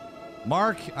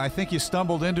 Mark, I think you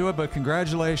stumbled into it, but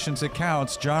congratulations, it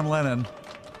counts. John Lennon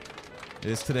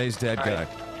is today's dead guy.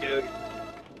 Dude,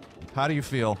 How do you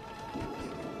feel?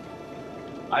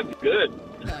 I'm good.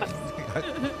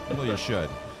 Well, you should.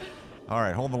 All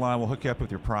right, hold the line. We'll hook you up with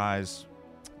your prize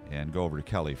and go over to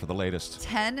Kelly for the latest.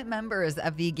 10 members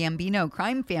of the Gambino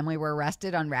crime family were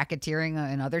arrested on racketeering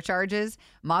and other charges.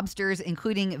 Mobsters,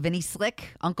 including Vinny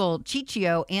Slick, Uncle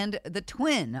Ciccio, and the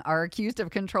twin, are accused of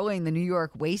controlling the New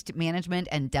York waste management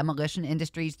and demolition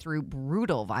industries through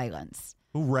brutal violence.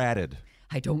 Who ratted?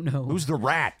 I don't know. Who's the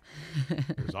rat?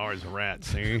 There's always a rat,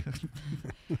 see?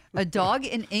 A dog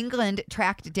in England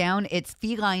tracked down its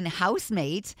feline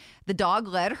housemate. The dog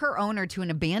led her owner to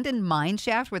an abandoned mine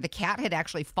shaft where the cat had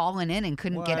actually fallen in and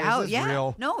couldn't get out. Is this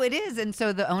real? No, it is. And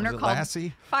so the owner called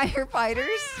Lassie?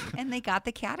 firefighters and they got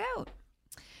the cat out.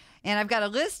 And I've got a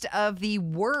list of the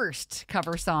worst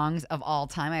cover songs of all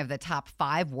time. I have the top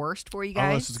 5 worst for you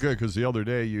guys. Oh, this is good because the other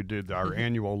day you did our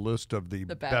annual list of the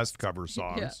best cover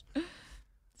songs. Yeah.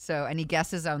 So, any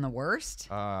guesses on the worst?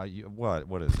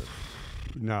 What is it?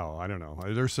 No, I don't know.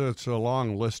 There's such a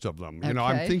long list of them. You know,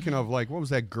 I'm thinking of what was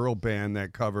that girl band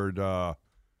that covered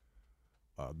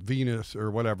Venus or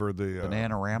whatever the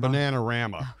Bananarama.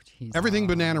 Bananarama. Oh, everything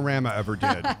Bananarama ever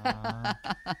did. I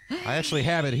actually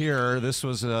have it here. This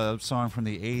was a song from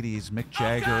the 80s. Mick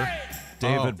Jagger,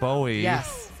 David Bowie.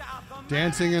 Yes.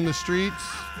 Dancing in the Streets.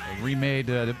 Remade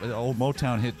old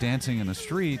Motown hit Dancing in the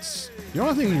Streets. The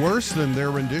only thing worse than their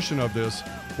rendition of this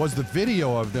was the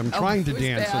video of them trying to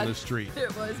dance in the street.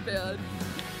 It was bad.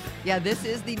 Yeah, this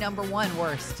is the #1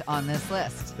 worst on this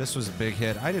list. This was a big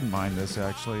hit. I didn't mind this,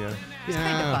 actually. It's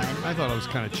kind of fun. I thought it was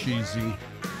kind of cheesy.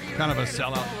 Kind of a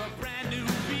sellout.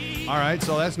 All right,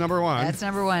 so that's #1. That's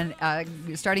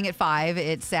 #1. Starting at 5,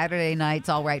 it's Saturday Night's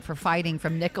All Right for Fighting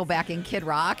from Nickelback and Kid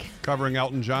Rock. Covering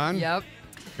Elton John? Yep.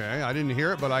 Okay, I didn't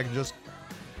hear it, but I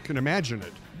can imagine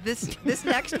it. This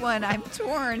next one, I'm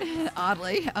torn,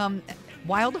 oddly.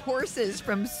 Wild Horses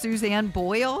from Suzanne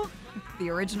Boyle, the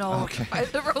original by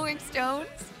the Rolling Stones.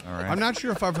 All right. I'm not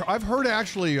sure if I've heard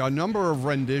actually a number of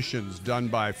renditions done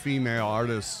by female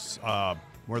artists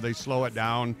where they slow it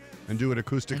down and do it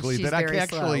acoustically that I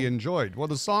actually enjoyed. Well,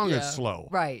 the song is slow.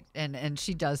 Right, and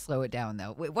she does slow it down,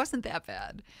 though. It wasn't that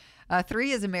bad.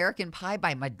 3 is American Pie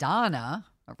by Madonna,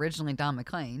 originally Don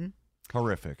McLean.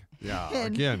 Horrific. Yeah,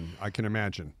 again, I can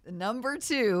imagine.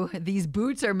 #2, These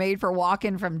Boots Are Made for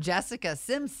Walking from Jessica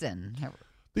Simpson.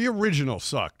 The original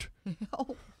sucked.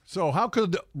 So how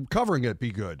could covering it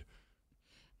be good?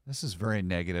 This is very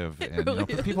negative, and really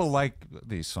people like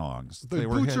these songs. The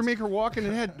Boots Are Make Her Walking,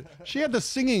 and she had the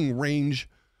singing range.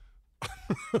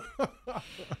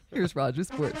 Here's Roger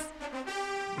Sports.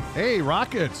 Hey,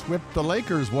 Rockets whipped the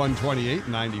Lakers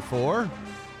 128-94.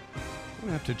 I'm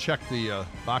going to have to check the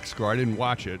box score. I didn't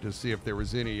watch it to see if there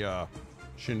was any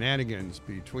shenanigans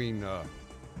between the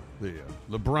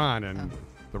LeBron and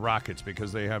the Rockets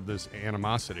because they have this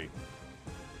animosity.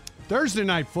 Thursday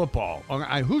Night Football.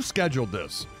 Who scheduled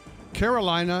this?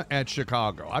 Carolina at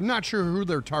Chicago. I'm not sure who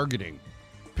they're targeting.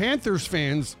 Panthers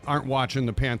fans aren't watching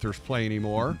the Panthers play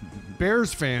anymore.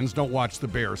 Bears fans don't watch the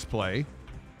Bears play.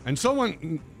 And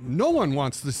no one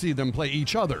wants to see them play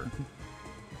each other.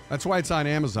 That's why it's on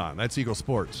Amazon. That's Eagle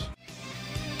Sports.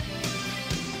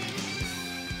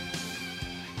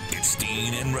 It's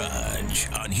Dean and Raj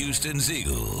on Houston's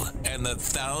Eagle and the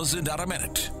 $1,000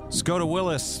 Minute. Let's go to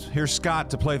Willis. Here's Scott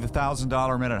to play the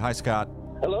 $1,000 Minute. Hi, Scott.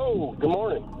 Hello. Good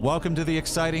morning. Welcome to the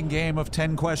exciting game of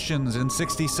 10 questions in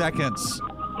 60 seconds.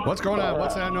 What's going on?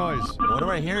 What's that noise? What am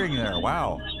I hearing there?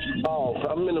 Wow. Oh,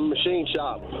 I'm in a machine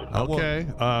shop. Okay.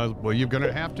 Well, you're going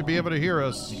to have to be able to hear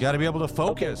us. You got to be able to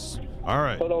focus. Okay. All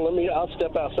right. Hold on, I'll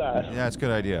step outside. Yeah, it's a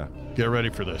good idea. Get ready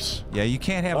for this. Yeah, you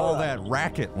can't have all that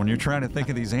racket when you're trying to think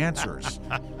of these answers.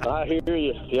 I hear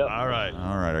you. Yep. All right.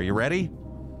 All right, are you ready?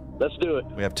 Let's do it.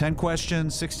 We have 10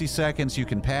 questions, 60 seconds. You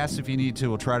can pass if you need to.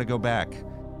 We'll try to go back.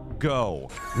 Go.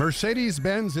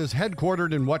 Mercedes-Benz is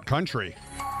headquartered in what country?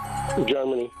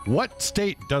 Germany. What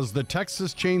state does the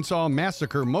Texas Chainsaw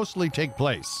Massacre mostly take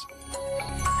place?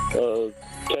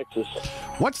 Texas.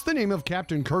 What's the name of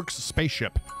Captain Kirk's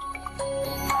spaceship?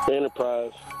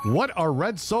 Enterprise. What are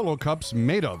red Solo cups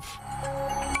made of?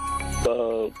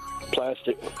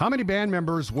 Plastic. How many band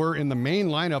members were in the main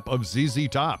lineup of ZZ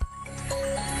Top?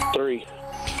 3.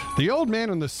 The Old Man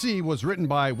and the Sea was written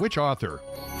by which author?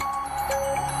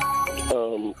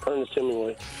 Ernest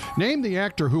Hemingway. Name the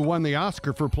actor who won the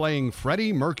Oscar for playing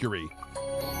Freddie Mercury.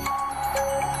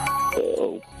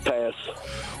 Pass.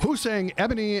 Who sang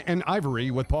Ebony and Ivory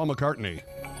with Paul McCartney?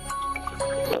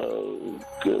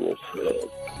 Goodness.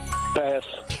 Pass.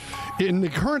 In the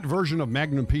current version of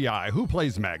Magnum P.I., who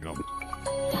plays Magnum?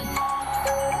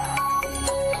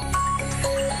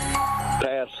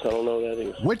 Pass. I don't know who that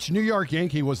is. Which New York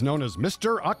Yankee was known as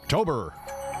Mr. October?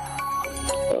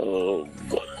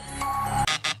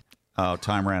 Oh,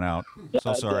 time ran out.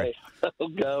 So sorry.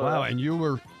 Wow, and you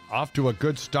were off to a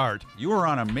good start. You were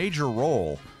on a major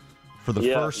roll for the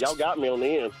first. Y'all got me on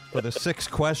the end. For the 6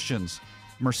 questions.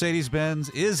 Mercedes-Benz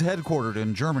is headquartered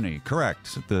in Germany.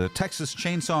 Correct. The Texas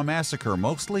Chainsaw Massacre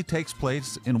mostly takes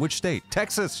place in which state?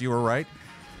 Texas, you were right.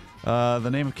 The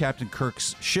name of Captain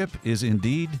Kirk's ship is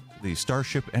indeed the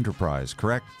Starship Enterprise.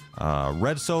 Correct.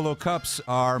 Red Solo cups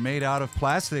are made out of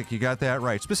plastic. You got that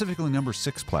right. Specifically number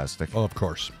 6 plastic. Oh, of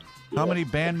course. How many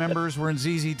band members were in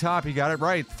ZZ Top? You got it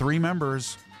right. 3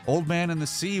 members. Old Man and the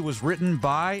Sea was written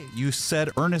by, you said,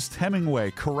 Ernest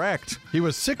Hemingway. Correct. He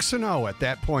was 6-0 at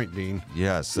that point, Dean.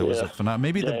 Yes, it was a phenomenal,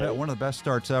 maybe one of the best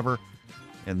starts ever.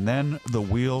 And then the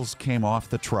wheels came off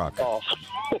the truck.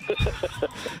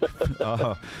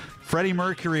 Freddie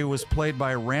Mercury was played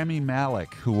by Rami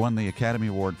Malek, who won the Academy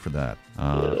Award for that.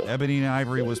 Ebony and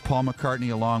Ivory was Paul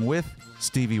McCartney along with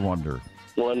Stevie Wonder.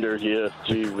 Wonder, yes.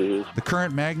 Jesus. The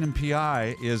current Magnum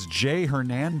PI is Jay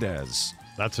Hernandez.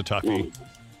 That's a toughie.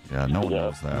 Yeah, no one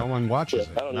knows that. No one watches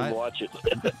it. I don't even watch it.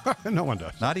 No one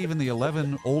does. Not even the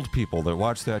 11 old people that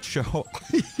watch that show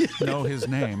know his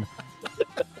name.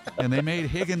 And they made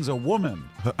Higgins a woman.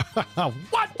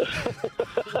 What?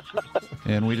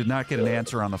 And we did not get an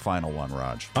answer on the final one,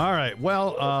 Raj. All right.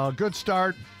 Well, good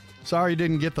start. Sorry you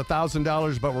didn't get the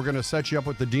 $1,000, but we're going to set you up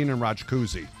with the Dean and Raj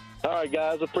koozie. All right,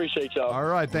 guys. Appreciate y'all. All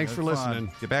right. Thanks for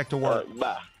listening. Get back to work.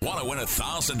 Bye. Want to win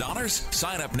 $1,000?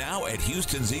 Sign up now at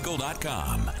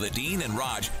Houston'sEagle.com. The Dean and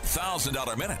Raj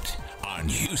 $1,000 Minute on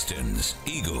Houston's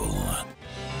Eagle.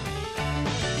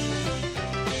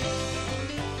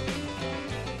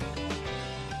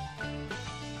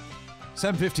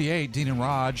 $7:58, Dean and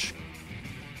Raj.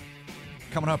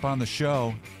 Coming up on the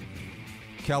show,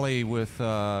 Kelly with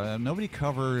nobody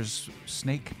covers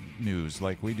snake news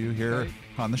like we do here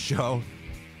on the show.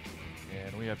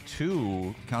 And we have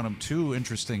two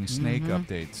interesting snake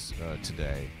updates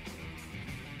today.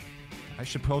 I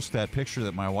should post that picture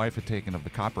that my wife had taken of the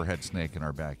copperhead snake in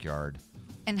our backyard.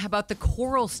 And how about the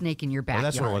coral snake in your backyard?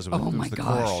 That's what it was. It was my the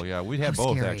gosh. coral. Yeah, we'd had How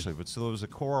both scary. actually, but so it was a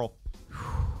coral.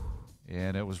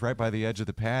 And it was right by the edge of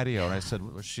the patio. And I said,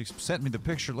 she sent me the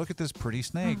picture. Look at this pretty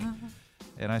snake.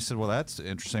 And I said, well, that's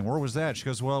interesting. Where was that? She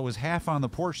goes, well, it was half on the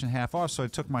porch and half off. So I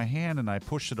took my hand and I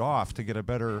pushed it off to get a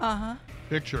better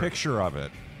picture of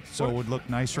it. So it would look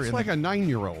nicer. It's like a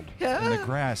 9-year-old. In the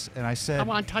grass. And I said, I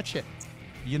want to touch it.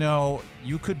 You know,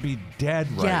 you could be dead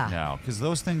right Yeah. now because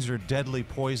those things are deadly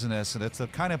poisonous. And it's the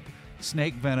kind of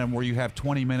snake venom where you have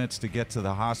 20 minutes to get to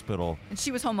the hospital. And she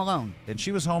was home alone. And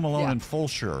she was home alone Yeah. in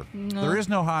Fulshire. No. There is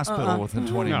no hospital within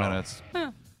 20 No. minutes.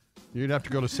 You'd have to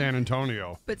go to San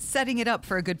Antonio. But setting it up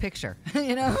for a good picture,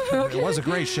 you know? It was a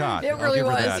great shot. It I'll really give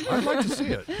her was. that. I'd like to see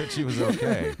it. But she was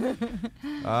okay.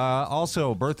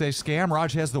 Also, birthday scam.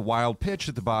 Raj has the wild pitch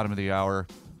at the bottom of the hour.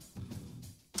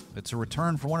 It's a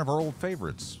return for one of our old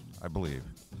favorites, I believe.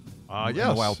 Yes.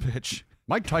 The wild pitch.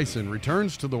 Mike Tyson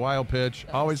returns to the wild pitch.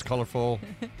 Always colorful.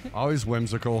 Always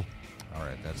whimsical. All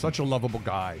right, that's Such a lovable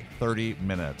guy. 30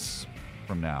 minutes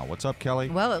from now. What's up, Kelly?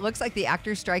 Well, it looks like the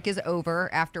actors' strike is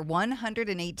over. After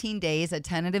 118 days, a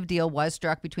tentative deal was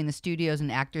struck between the studios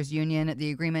and Actors Union.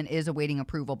 The agreement is awaiting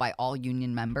approval by all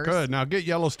union members. Good. Now get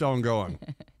Yellowstone going.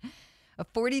 A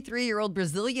 43-year-old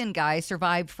Brazilian guy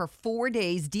survived for 4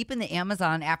 days deep in the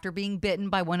Amazon after being bitten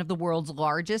by one of the world's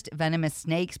largest venomous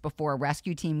snakes before a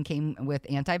rescue team came with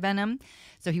anti-venom.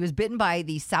 So he was bitten by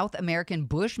the South American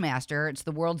bushmaster. It's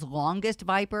the world's longest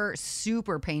viper.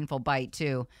 Super painful bite,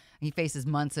 too. He faces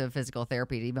months of physical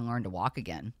therapy to even learn to walk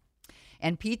again.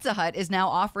 And Pizza Hut is now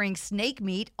offering snake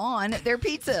meat on their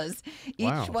pizzas.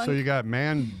 Wow. So you got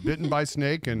man bitten by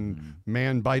snake and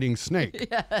man biting snake.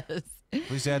 Yes.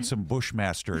 Please add some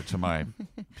Bushmaster to my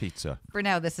pizza. For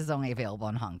now, this is only available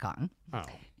in Hong Kong. Oh.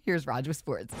 Here's Raj with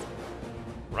sports.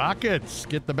 Rockets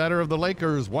get the better of the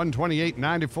Lakers,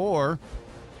 128-94.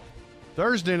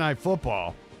 Thursday night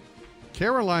football,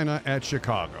 Carolina at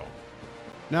Chicago.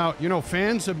 Now,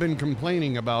 fans have been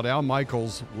complaining about Al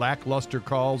Michaels' lackluster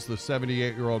calls, the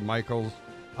 78-year-old Michaels,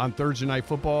 on Thursday night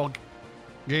football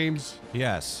games.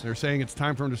 Yes. They're saying it's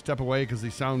time for him to step away because he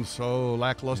sounds so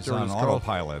lackluster. He's on in his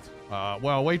autopilot.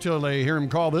 Well, wait till they hear him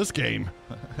call this game.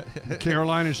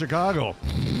 Carolina, Chicago.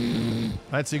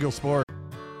 That's Eagle Sport.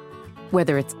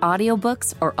 Whether it's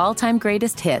audiobooks or all-time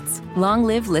greatest hits, long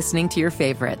live listening to your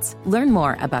favorites. Learn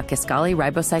more about Kisqali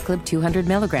Ribociclib 200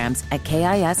 milligrams at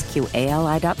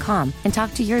KISQALI.com and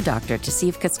talk to your doctor to see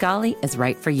if Kisqali is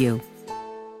right for you.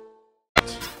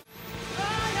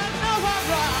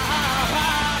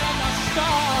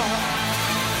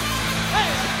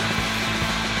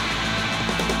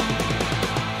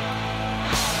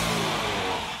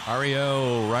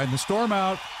 REO riding the storm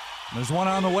out. There's one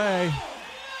on the way.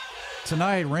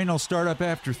 Tonight, rain will start up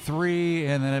after 3,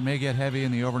 and then it may get heavy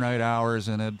in the overnight hours,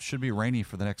 and it should be rainy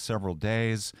for the next several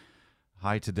days.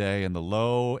 High today in the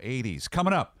low 80s.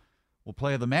 Coming up, we'll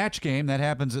play the match game. That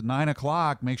happens at 9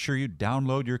 o'clock. Make sure you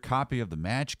download your copy of the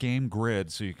match game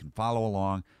grid so you can follow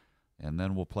along. And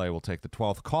then we'll take the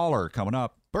 12th caller coming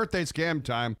up. Birthday scam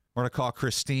time. We're going to call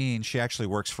Christine. She actually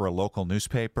works for a local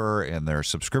newspaper in their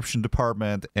subscription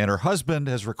department, and her husband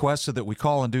has requested that we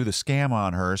call and do the scam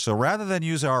on her. So rather than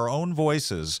use our own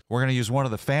voices, we're going to use one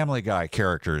of the Family Guy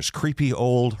characters, creepy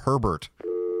old Herbert.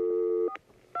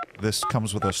 This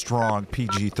comes with a strong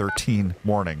PG-13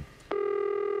 warning.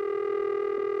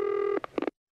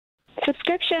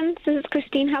 Subscriptions. This is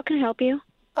Christine. How can I help you?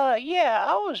 Yeah,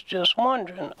 I was just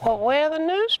wondering where the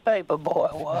newspaper boy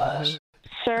was.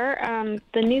 Sir,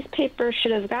 the newspaper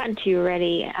should have gotten to you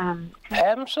already.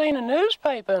 Haven't seen a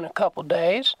newspaper in a couple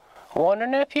days.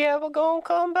 Wondering if you ever gonna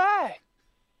come back.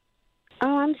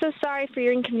 Oh, I'm so sorry for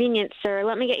your inconvenience, sir.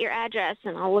 Let me get your address,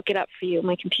 and I'll look it up for you on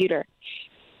my computer.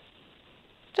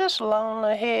 Just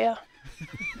lonely here.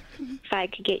 If I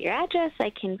could get your address,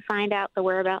 I can find out the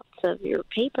whereabouts of your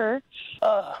paper.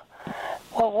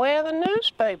 Where the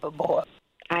newspaper boy?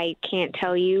 I can't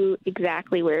tell you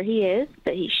exactly where he is,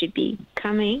 but he should be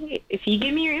coming. If you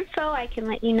give me your info, I can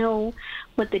let you know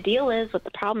what the deal is, what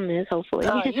the problem is, hopefully.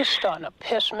 Oh, you're starting to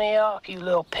piss me off, you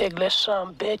little piglet son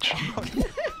of a bitch.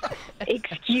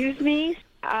 Excuse me?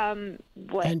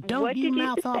 What? And don't what you did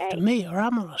mouth you off say? to me, or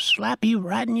I'm gonna slap you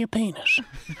right in your penis.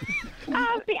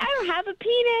 I don't have a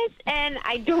penis, and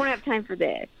I don't have time for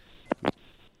this.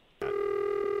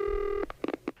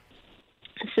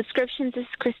 Subscriptions, this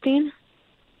is Christine.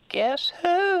 Guess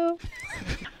who?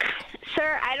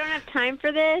 Sir, I don't have time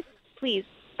for this. Please,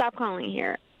 stop calling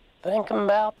here. Thinking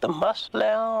about the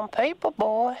muscle-down paper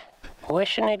boy.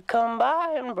 Wishing he'd come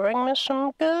by and bring me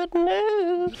some good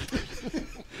news.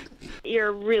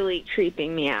 You're really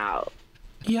creeping me out.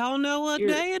 Y'all know what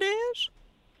day it is?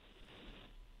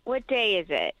 What day is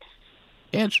it?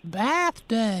 It's bath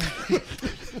day.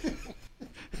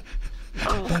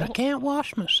 But I can't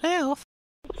wash myself.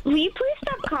 Will you please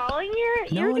stop calling here?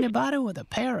 Know anybody with a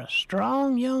pair of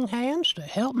strong young hands to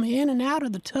help me in and out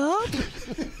of the tub?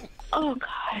 Oh,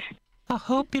 God. I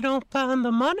hope you don't find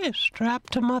the money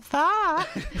strapped to my thigh.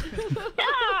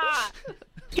 Ah!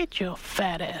 Get your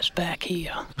fat ass back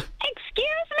here.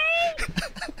 Excuse me?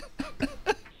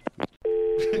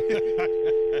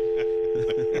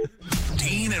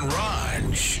 Dean and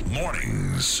Raj,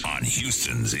 mornings on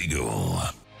Houston's Eagle.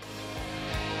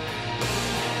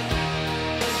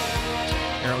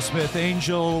 Aerosmith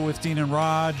Angel with Dean and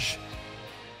Raj.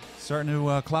 Starting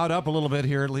to cloud up a little bit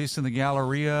here, at least in the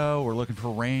Galleria. We're looking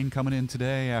for rain coming in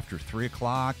today after 3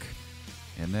 o'clock.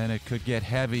 And then it could get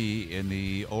heavy in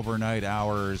the overnight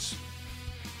hours.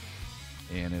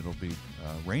 And it'll be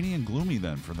rainy and gloomy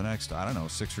then for the next,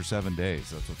 6 or 7 days.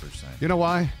 That's what they're saying. You know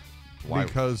why? Why?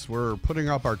 Because we're putting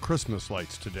up our Christmas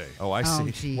lights today. Oh, I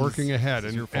see. Working ahead.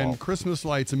 It's your fault. And Christmas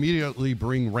lights immediately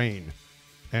bring rain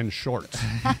and shorts.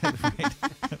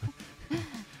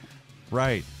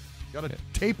 Right. Got to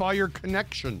tape all your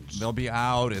connections. They'll be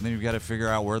out, and then you've got to figure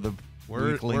out where the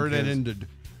weak link where it is. ended.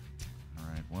 All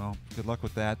right. Well, good luck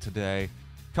with that today.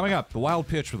 Coming up, the Wild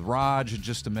Pitch with Raj in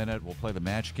just a minute. We'll play the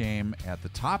match game at the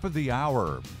top of the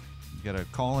hour. You got to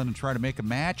call in and try to make a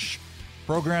match.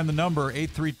 Program the number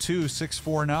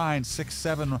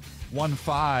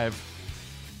 832-649-6715.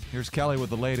 Here's Kelly with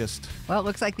the latest. Well, it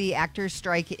looks like the actors'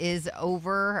 strike is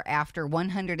over. After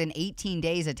 118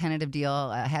 days, a tentative deal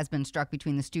has been struck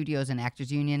between the studios and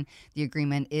Actors Union. The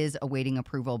agreement is awaiting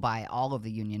approval by all of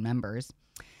the union members.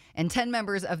 And 10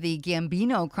 members of the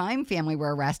Gambino crime family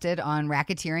were arrested on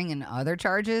racketeering and other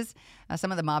charges.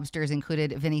 Some of the mobsters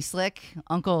included Vinny Slick,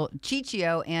 Uncle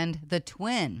Ciccio, and the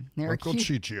Twin. Uncle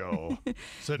Ciccio,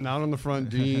 sitting out on the front,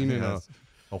 Dean, in a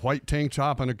white tank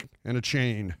top and a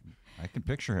chain. I can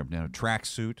picture him in a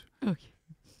tracksuit.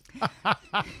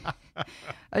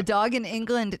 A dog in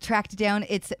England tracked down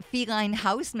its feline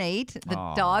housemate. The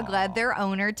dog led their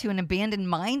owner to an abandoned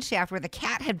mine shaft where the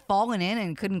cat had fallen in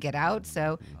and couldn't get out.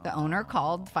 So the owner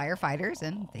called firefighters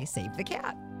and they saved the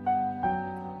cat.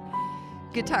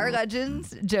 Guitar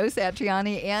legends Joe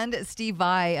Satriani and Steve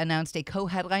Vai announced a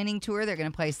co-headlining tour. They're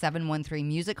going to play 713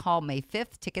 Music Hall May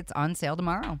 5th. Tickets on sale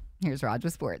tomorrow. Here's Raj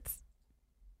with sports.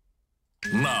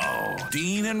 Now,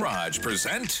 Dean and Raj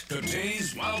present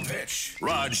today's Wild Pitch.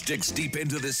 Raj digs deep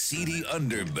into the seedy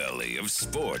underbelly of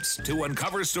sports to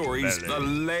uncover stories the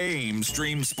lame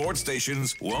stream sports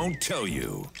stations won't tell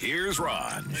you. Here's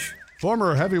Raj.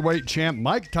 Former heavyweight champ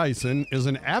Mike Tyson is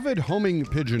an avid homing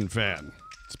pigeon fan.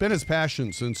 It's been his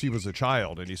passion since he was a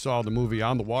child, and he saw the movie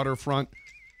On the Waterfront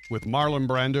with Marlon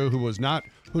Brando, who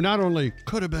not only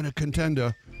could have been a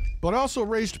contender, but also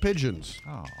raised pigeons.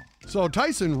 Oh. So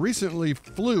Tyson recently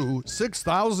flew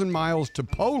 6,000 miles to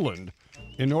Poland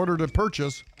in order to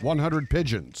purchase 100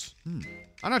 pigeons.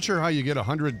 I'm not sure how you get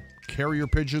 100 carrier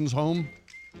pigeons home,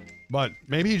 but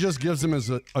maybe he just gives them his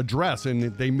address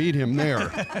and they meet him there.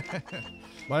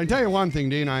 But I can tell you one thing,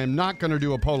 Dean, I am not going to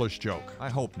do a Polish joke. I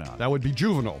hope not. That would be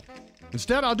juvenile.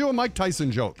 Instead, I'll do a Mike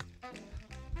Tyson joke.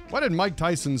 What did Mike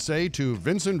Tyson say to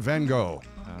Vincent van Gogh?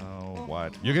 Oh,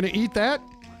 what? You going to eat that?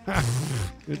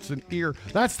 It's an ear.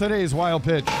 That's today's Wild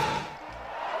Pitch.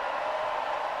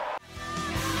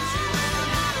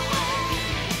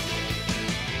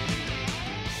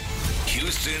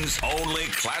 Houston's only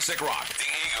classic rock, The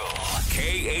Eagle.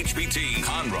 KHBT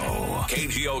Conroe.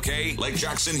 KGOK Lake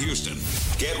Jackson, Houston.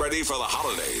 Get ready for the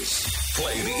holidays.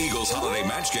 Play the Eagles holiday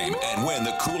match game and win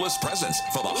the coolest presents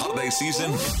for the holiday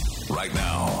season right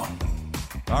now.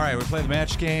 All right, we play the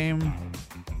match game.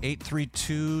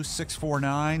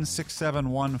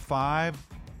 832-649-6715.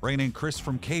 Bringing in Chris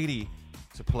from Katy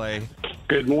to play.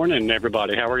 Good morning,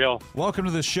 everybody. How are y'all? Welcome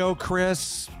to the show,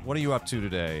 Chris. What are you up to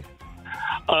today?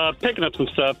 Picking up some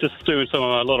stuff, just doing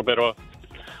a little bit of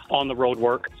on-the-road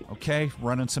work. Okay,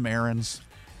 running some errands.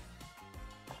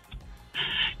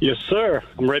 Yes, sir.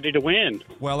 I'm ready to win.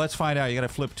 Well, let's find out. You got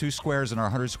to flip 2 squares in our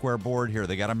 100-square board here.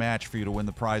 They got a match for you to win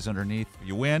the prize underneath.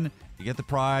 You win, you get the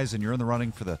prize, and you're in the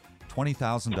running for the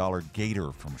 $20,000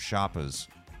 Gator from Shoppa's.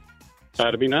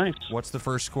 That'd be nice. What's the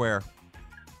first square?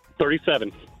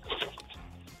 37.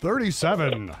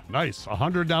 37. Nice.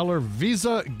 $100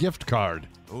 Visa gift card.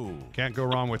 Ooh. Can't go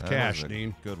wrong with cash,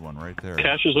 Dean. Good one right there.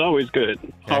 Cash is always good.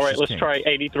 All right, let's try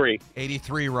 83.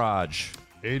 83, Raj.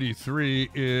 83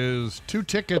 is 2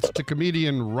 tickets to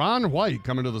comedian Ron White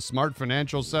coming to the Smart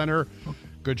Financial Center.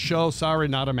 Good show. Sorry,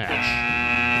 not a match.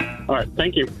 All right,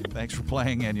 thank you. Thanks for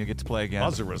playing, and you get to play again.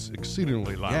 Buzzer was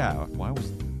exceedingly loud. Yeah, why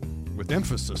was... With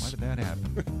emphasis. Why did that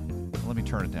happen? Let me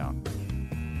turn it down.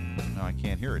 No, I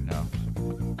can't hear it now.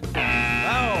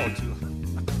 Oh!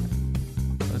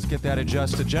 Let's get that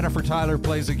adjusted. Jennifer Tyler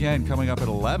plays again, coming up at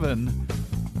 11.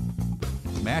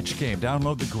 Match game.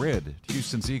 Download the grid at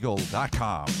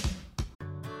Houston'sEagle.com.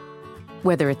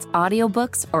 Whether it's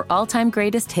audiobooks or all-time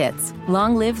greatest hits,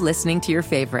 long live listening to your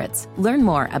favorites. Learn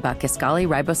more about Kisqali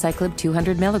Ribociclib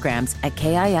 200 milligrams at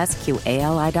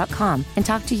KISQALI.com and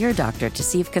talk to your doctor to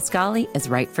see if Kisqali is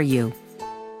right for you.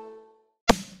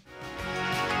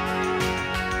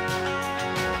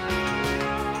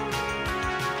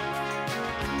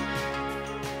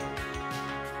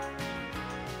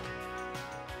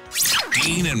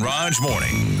 Dean and Raj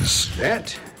mornings.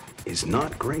 That is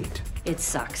not great. It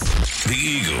sucks. The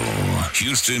Eagle,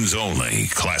 Houston's only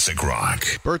classic rock.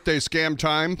 Birthday scam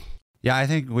time. Yeah, I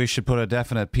think we should put a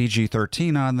definite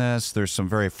PG-13 on this. There's some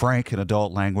very frank and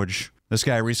adult language. This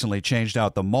guy recently changed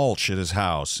out the mulch at his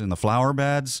house in the flower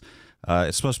beds.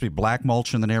 It's supposed to be black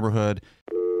mulch in the neighborhood.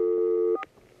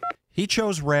 He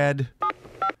chose red.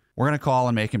 We're going to call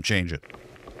and make him change it.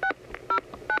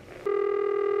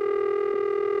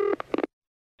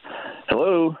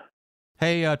 Hello.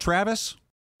 Hey, Travis?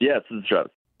 Yes, this is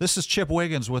Travis. This is Chip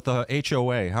Wiggins with the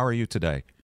HOA. How are you today?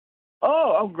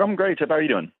 Oh, I'm great, Chip. How are you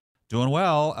doing? Doing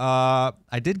well.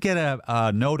 I did get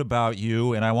a note about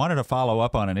you, and I wanted to follow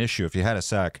up on an issue, if you had a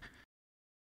sec.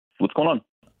 What's going on?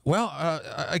 Well,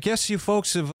 I guess you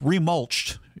folks have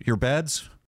remulched your beds.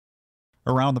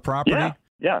 around the property?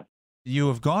 Yeah. You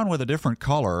have gone with a different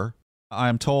color.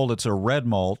 I'm told it's a red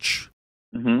mulch.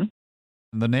 Mm-hmm.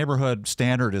 The neighborhood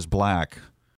standard is black.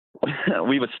 We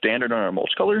have a standard on our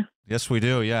mulch color? Yes, we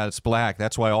do. Yeah, it's black.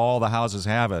 That's why all the houses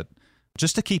have it.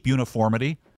 Just to keep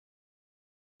uniformity.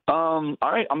 All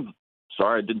right. I'm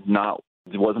sorry.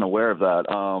 Wasn't aware of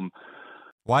that.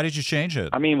 Why did you change it?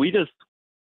 I mean,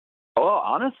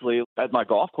 honestly, at my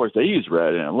golf course, they use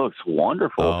red, and it looks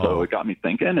wonderful. So it got me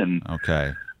thinking. And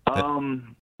okay.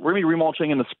 We're going to be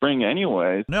remulching in the spring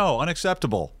anyway. No,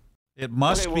 unacceptable. It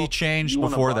must be changed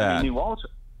before that. New mulch?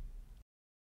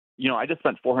 I just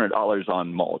spent $400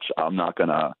 on mulch. I'm not going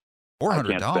to. $400? I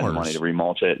can't spend money to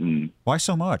remulch it. And why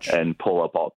so much? And pull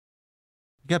up all.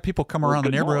 You got people come around the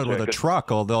neighborhood with a truck.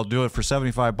 They'll do it for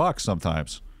 $75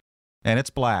 sometimes. And it's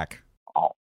black.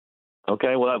 Oh.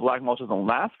 Okay, well, that black mulch doesn't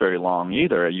last very long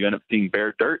either. You end up seeing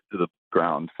bare dirt to the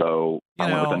ground. So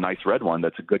I went with a nice red one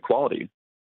that's a good quality.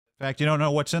 In fact, you don't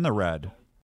know what's in the red.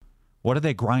 What do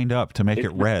they grind up to make it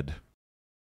red?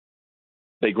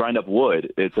 They grind up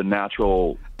wood. It's a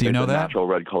natural. Do you know that? Natural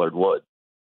red-colored wood.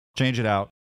 Change it out.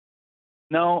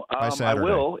 No, I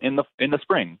will in the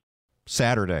spring.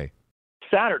 Saturday.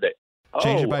 Change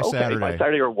it by Saturday. By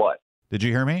Saturday or what? Did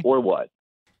you hear me? Or what?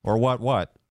 Or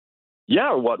what?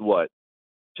 Yeah, or what?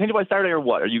 Change it by Saturday or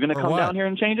what? Are you going to come down here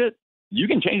and change it? You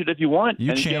can change it if you want.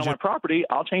 You and change if you get on my property,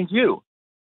 I'll change you.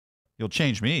 You'll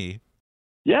change me?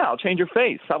 Yeah, I'll change your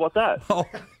face. How about that? Oh.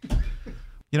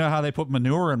 You know how they put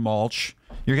manure in mulch?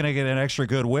 You're going to get an extra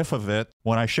good whiff of it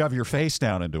when I shove your face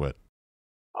down into it.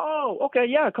 Oh, okay,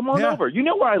 yeah, come on over. You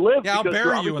know where I live. Yeah, I'll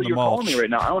bury you in the you're mulch. Calling me right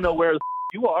now. I don't know where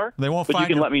you are. They won't but find you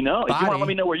can your let me know. If you want to let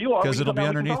me know where you are, because it'll be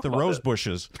underneath the rose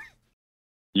bushes.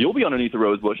 You'll be underneath the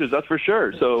rose bushes, that's for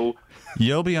sure. So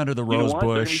you'll be under the rose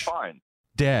bush, fine.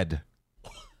 Dead.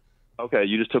 Okay,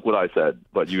 you just took what I said,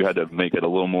 but you had to make it a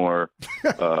little more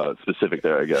specific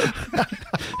there, I guess.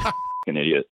 An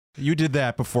idiot. You did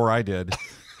that before I did.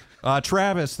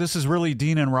 Travis, this is really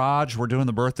Dean and Raj. We're doing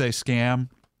the birthday scam.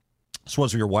 This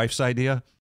was your wife's idea.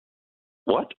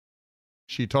 What?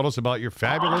 She told us about your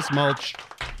fabulous mulch.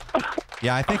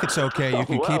 Yeah, I think it's okay. You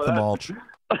can keep the mulch.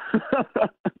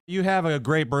 You have a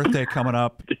great birthday coming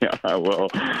up. Yeah, I will.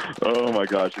 Oh, my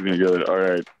gosh, it's going to be good. All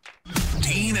right.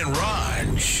 Dean and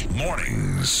Raj,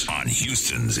 mornings on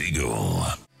Houston's Eagle.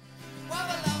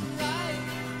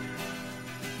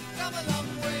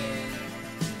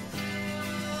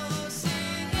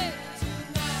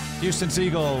 Houston's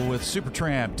Eagle with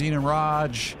Supertramp, Dean and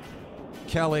Raj,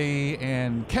 Kelly,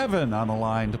 and Kevin on the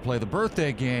line to play the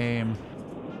birthday game.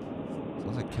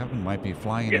 Sounds like Kevin might be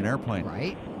flying in an airplane.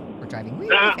 Right? We're driving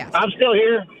really fast. I'm still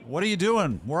here. What are you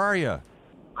doing? Where are you?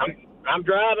 I'm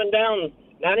driving down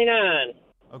 99.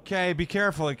 Okay, be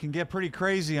careful. It can get pretty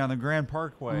crazy on the Grand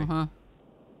Parkway.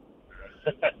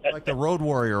 Like the Road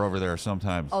Warrior over there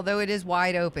sometimes. Although it is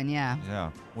wide open, yeah.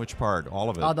 Yeah. Which part? All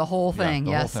of it? Oh, the whole thing,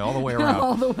 the yes. Whole thing, all the way around.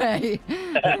 All the way.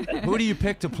 Who do you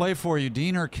pick to play for you,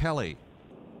 Dean or Kelly?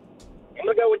 I'm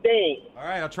going to go with Dean. All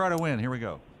right, I'll try to win. Here we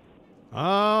go.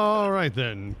 All right,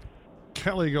 then.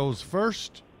 Kelly goes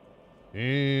first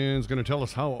and is going to tell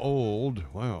us how old,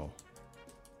 wow,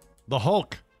 the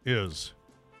Hulk is.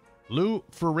 Lou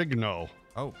Ferrigno.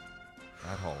 Oh,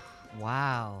 that Hulk.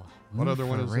 Wow. What other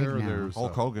one is there? There's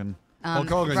Hulk Hogan. Hulk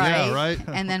Hogan, right. yeah, right?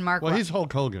 And then Mark. Well, he's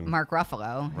Hulk Hogan. Mark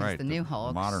Ruffalo right, is the new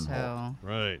Hulk. Modern so. Hulk.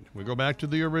 Right. We go back to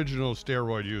the original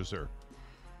steroid user.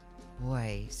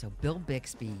 Boy, so Bill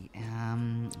Bixby.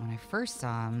 When I first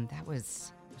saw him,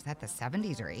 was that the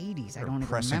 70s or 80s? I don't even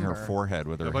pressing remember. her forehead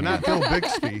with her But hand. not Bill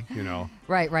Bixby, you know.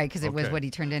 Right, because it was what he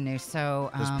turned into.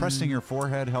 So does pressing your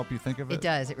forehead help you think of it? It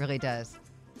does. It really does.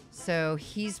 So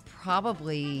he's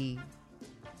probably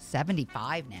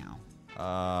 75 now.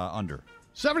 Under.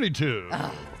 72.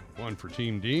 One for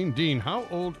Team Dean. Dean, how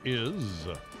old is...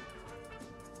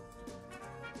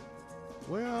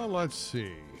 Well, let's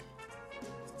see.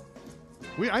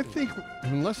 I think,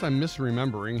 unless I'm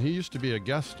misremembering, he used to be a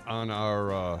guest on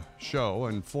our show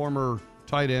and former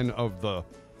tight end of the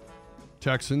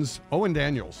Texans, Owen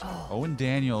Daniels. Oh. Owen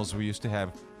Daniels, we used to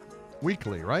have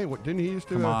weekly, right? Didn't he used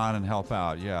to come on and help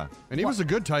out? Yeah. And he was a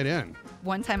good tight end.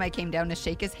 One time I came down to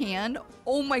shake his hand.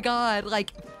 Oh my God!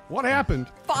 What happened?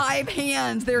 5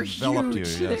 hands. They're Enveloped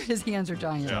huge. you, yes. His hands are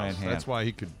giant. Giant hand. That's why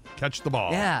he could catch the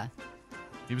ball. Yeah.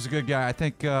 He was a good guy. I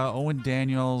think Owen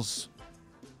Daniels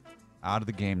out of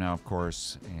the game now, of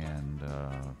course, and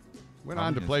went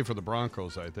on to play for the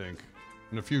Broncos, I think,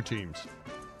 and a few teams.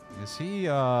 Is he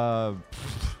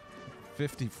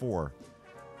 54?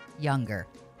 Younger.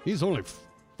 He's only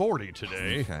 40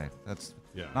 today. Okay, that's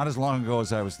not as long ago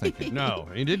as I was thinking. No,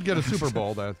 he did get a Super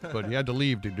Bowl, but he had to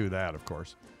leave to do that, of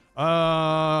course.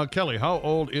 Kelly, how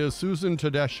old is Susan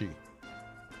Tedeschi?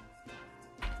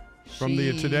 From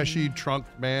the Tedeschi Trunk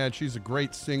Band. She's a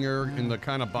great singer in the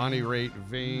kind of Bonnie Raitt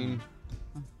vein.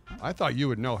 I thought you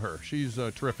would know her. She's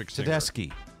a terrific singer.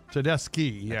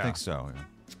 Tedeschi, yeah. I think so. Yeah.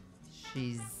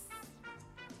 She's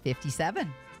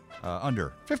 57.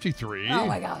 Under. 53. Oh,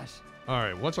 my gosh. All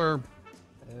right, what's our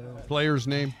player's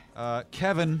name?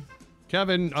 Kevin.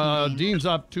 Kevin, Dean's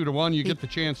up 2-1. You get the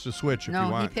chance to switch if you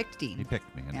want. No, he picked Dean. He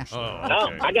picked me. Yeah. Oh,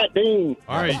 okay. I got Dean.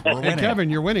 All right, hey, Kevin,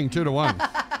 you're winning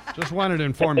 2-1. Just wanted to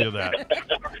inform you of that.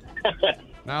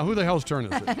 Now, who the hell's turn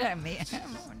is it? Me.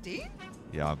 Dean?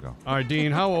 Yeah, I'll go. All right,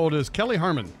 Dean, how old is Kelly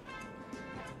Harmon?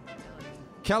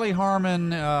 Kelly Harmon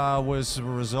was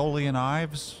Rizzoli and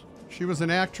Ives. She was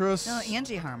an actress. No,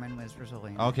 Angie Harmon was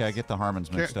Rizzoli. Okay, I get the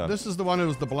Harmons mixed up. This is the one who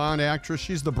was the blonde actress.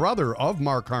 She's the brother of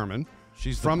Mark Harmon.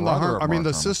 She's the from brother the of Mark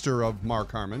Harmon. sister of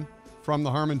Mark Harmon from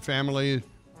the Harmon family.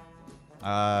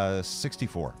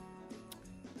 64.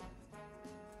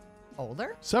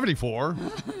 Older? 74.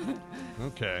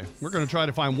 Okay. We're going to try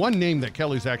to find one name that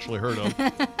Kelly's actually heard of.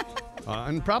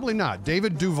 And probably not.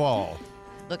 David Duvall.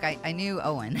 Look, I knew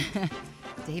Owen.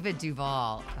 David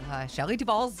Duvall. Shelley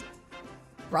Duvall's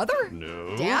brother?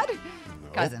 No. Dad? No.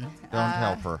 Cousin. Don't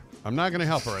help her. I'm not going to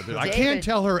help her. I David can't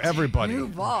tell her everybody.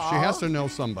 Duvall She has to know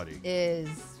somebody. Is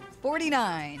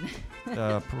 49.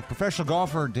 Professional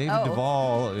golfer David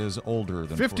Duvall is older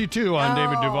than 52 on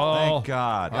David Duvall. Thank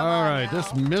God. All right,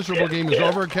 this miserable game is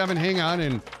over. Kevin, hang on,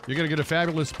 and you're going to get a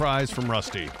fabulous prize from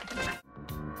Rusty.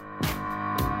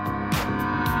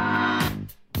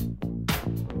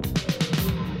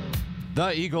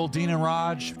 The Eagle, Dean and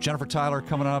Raj, Jennifer Tyler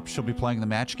coming up. She'll be playing the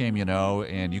match game,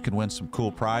 and you can win some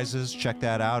cool prizes. Check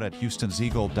that out at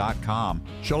Houston'sEagle.com.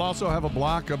 She'll also have a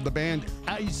block of the band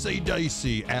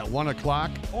AC/DC at 1 o'clock.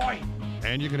 Oi!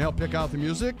 And you can help pick out the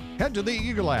music. Head to the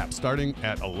Eagle app starting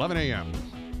at 11 a.m.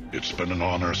 It's been an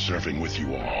honor serving with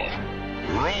you all.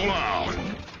 Roll out!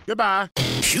 Goodbye.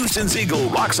 Houston's Eagle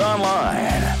rocks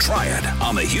online. Try it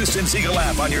on the Houston's Eagle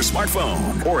app on your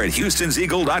smartphone or at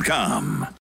Houston'sEagle.com.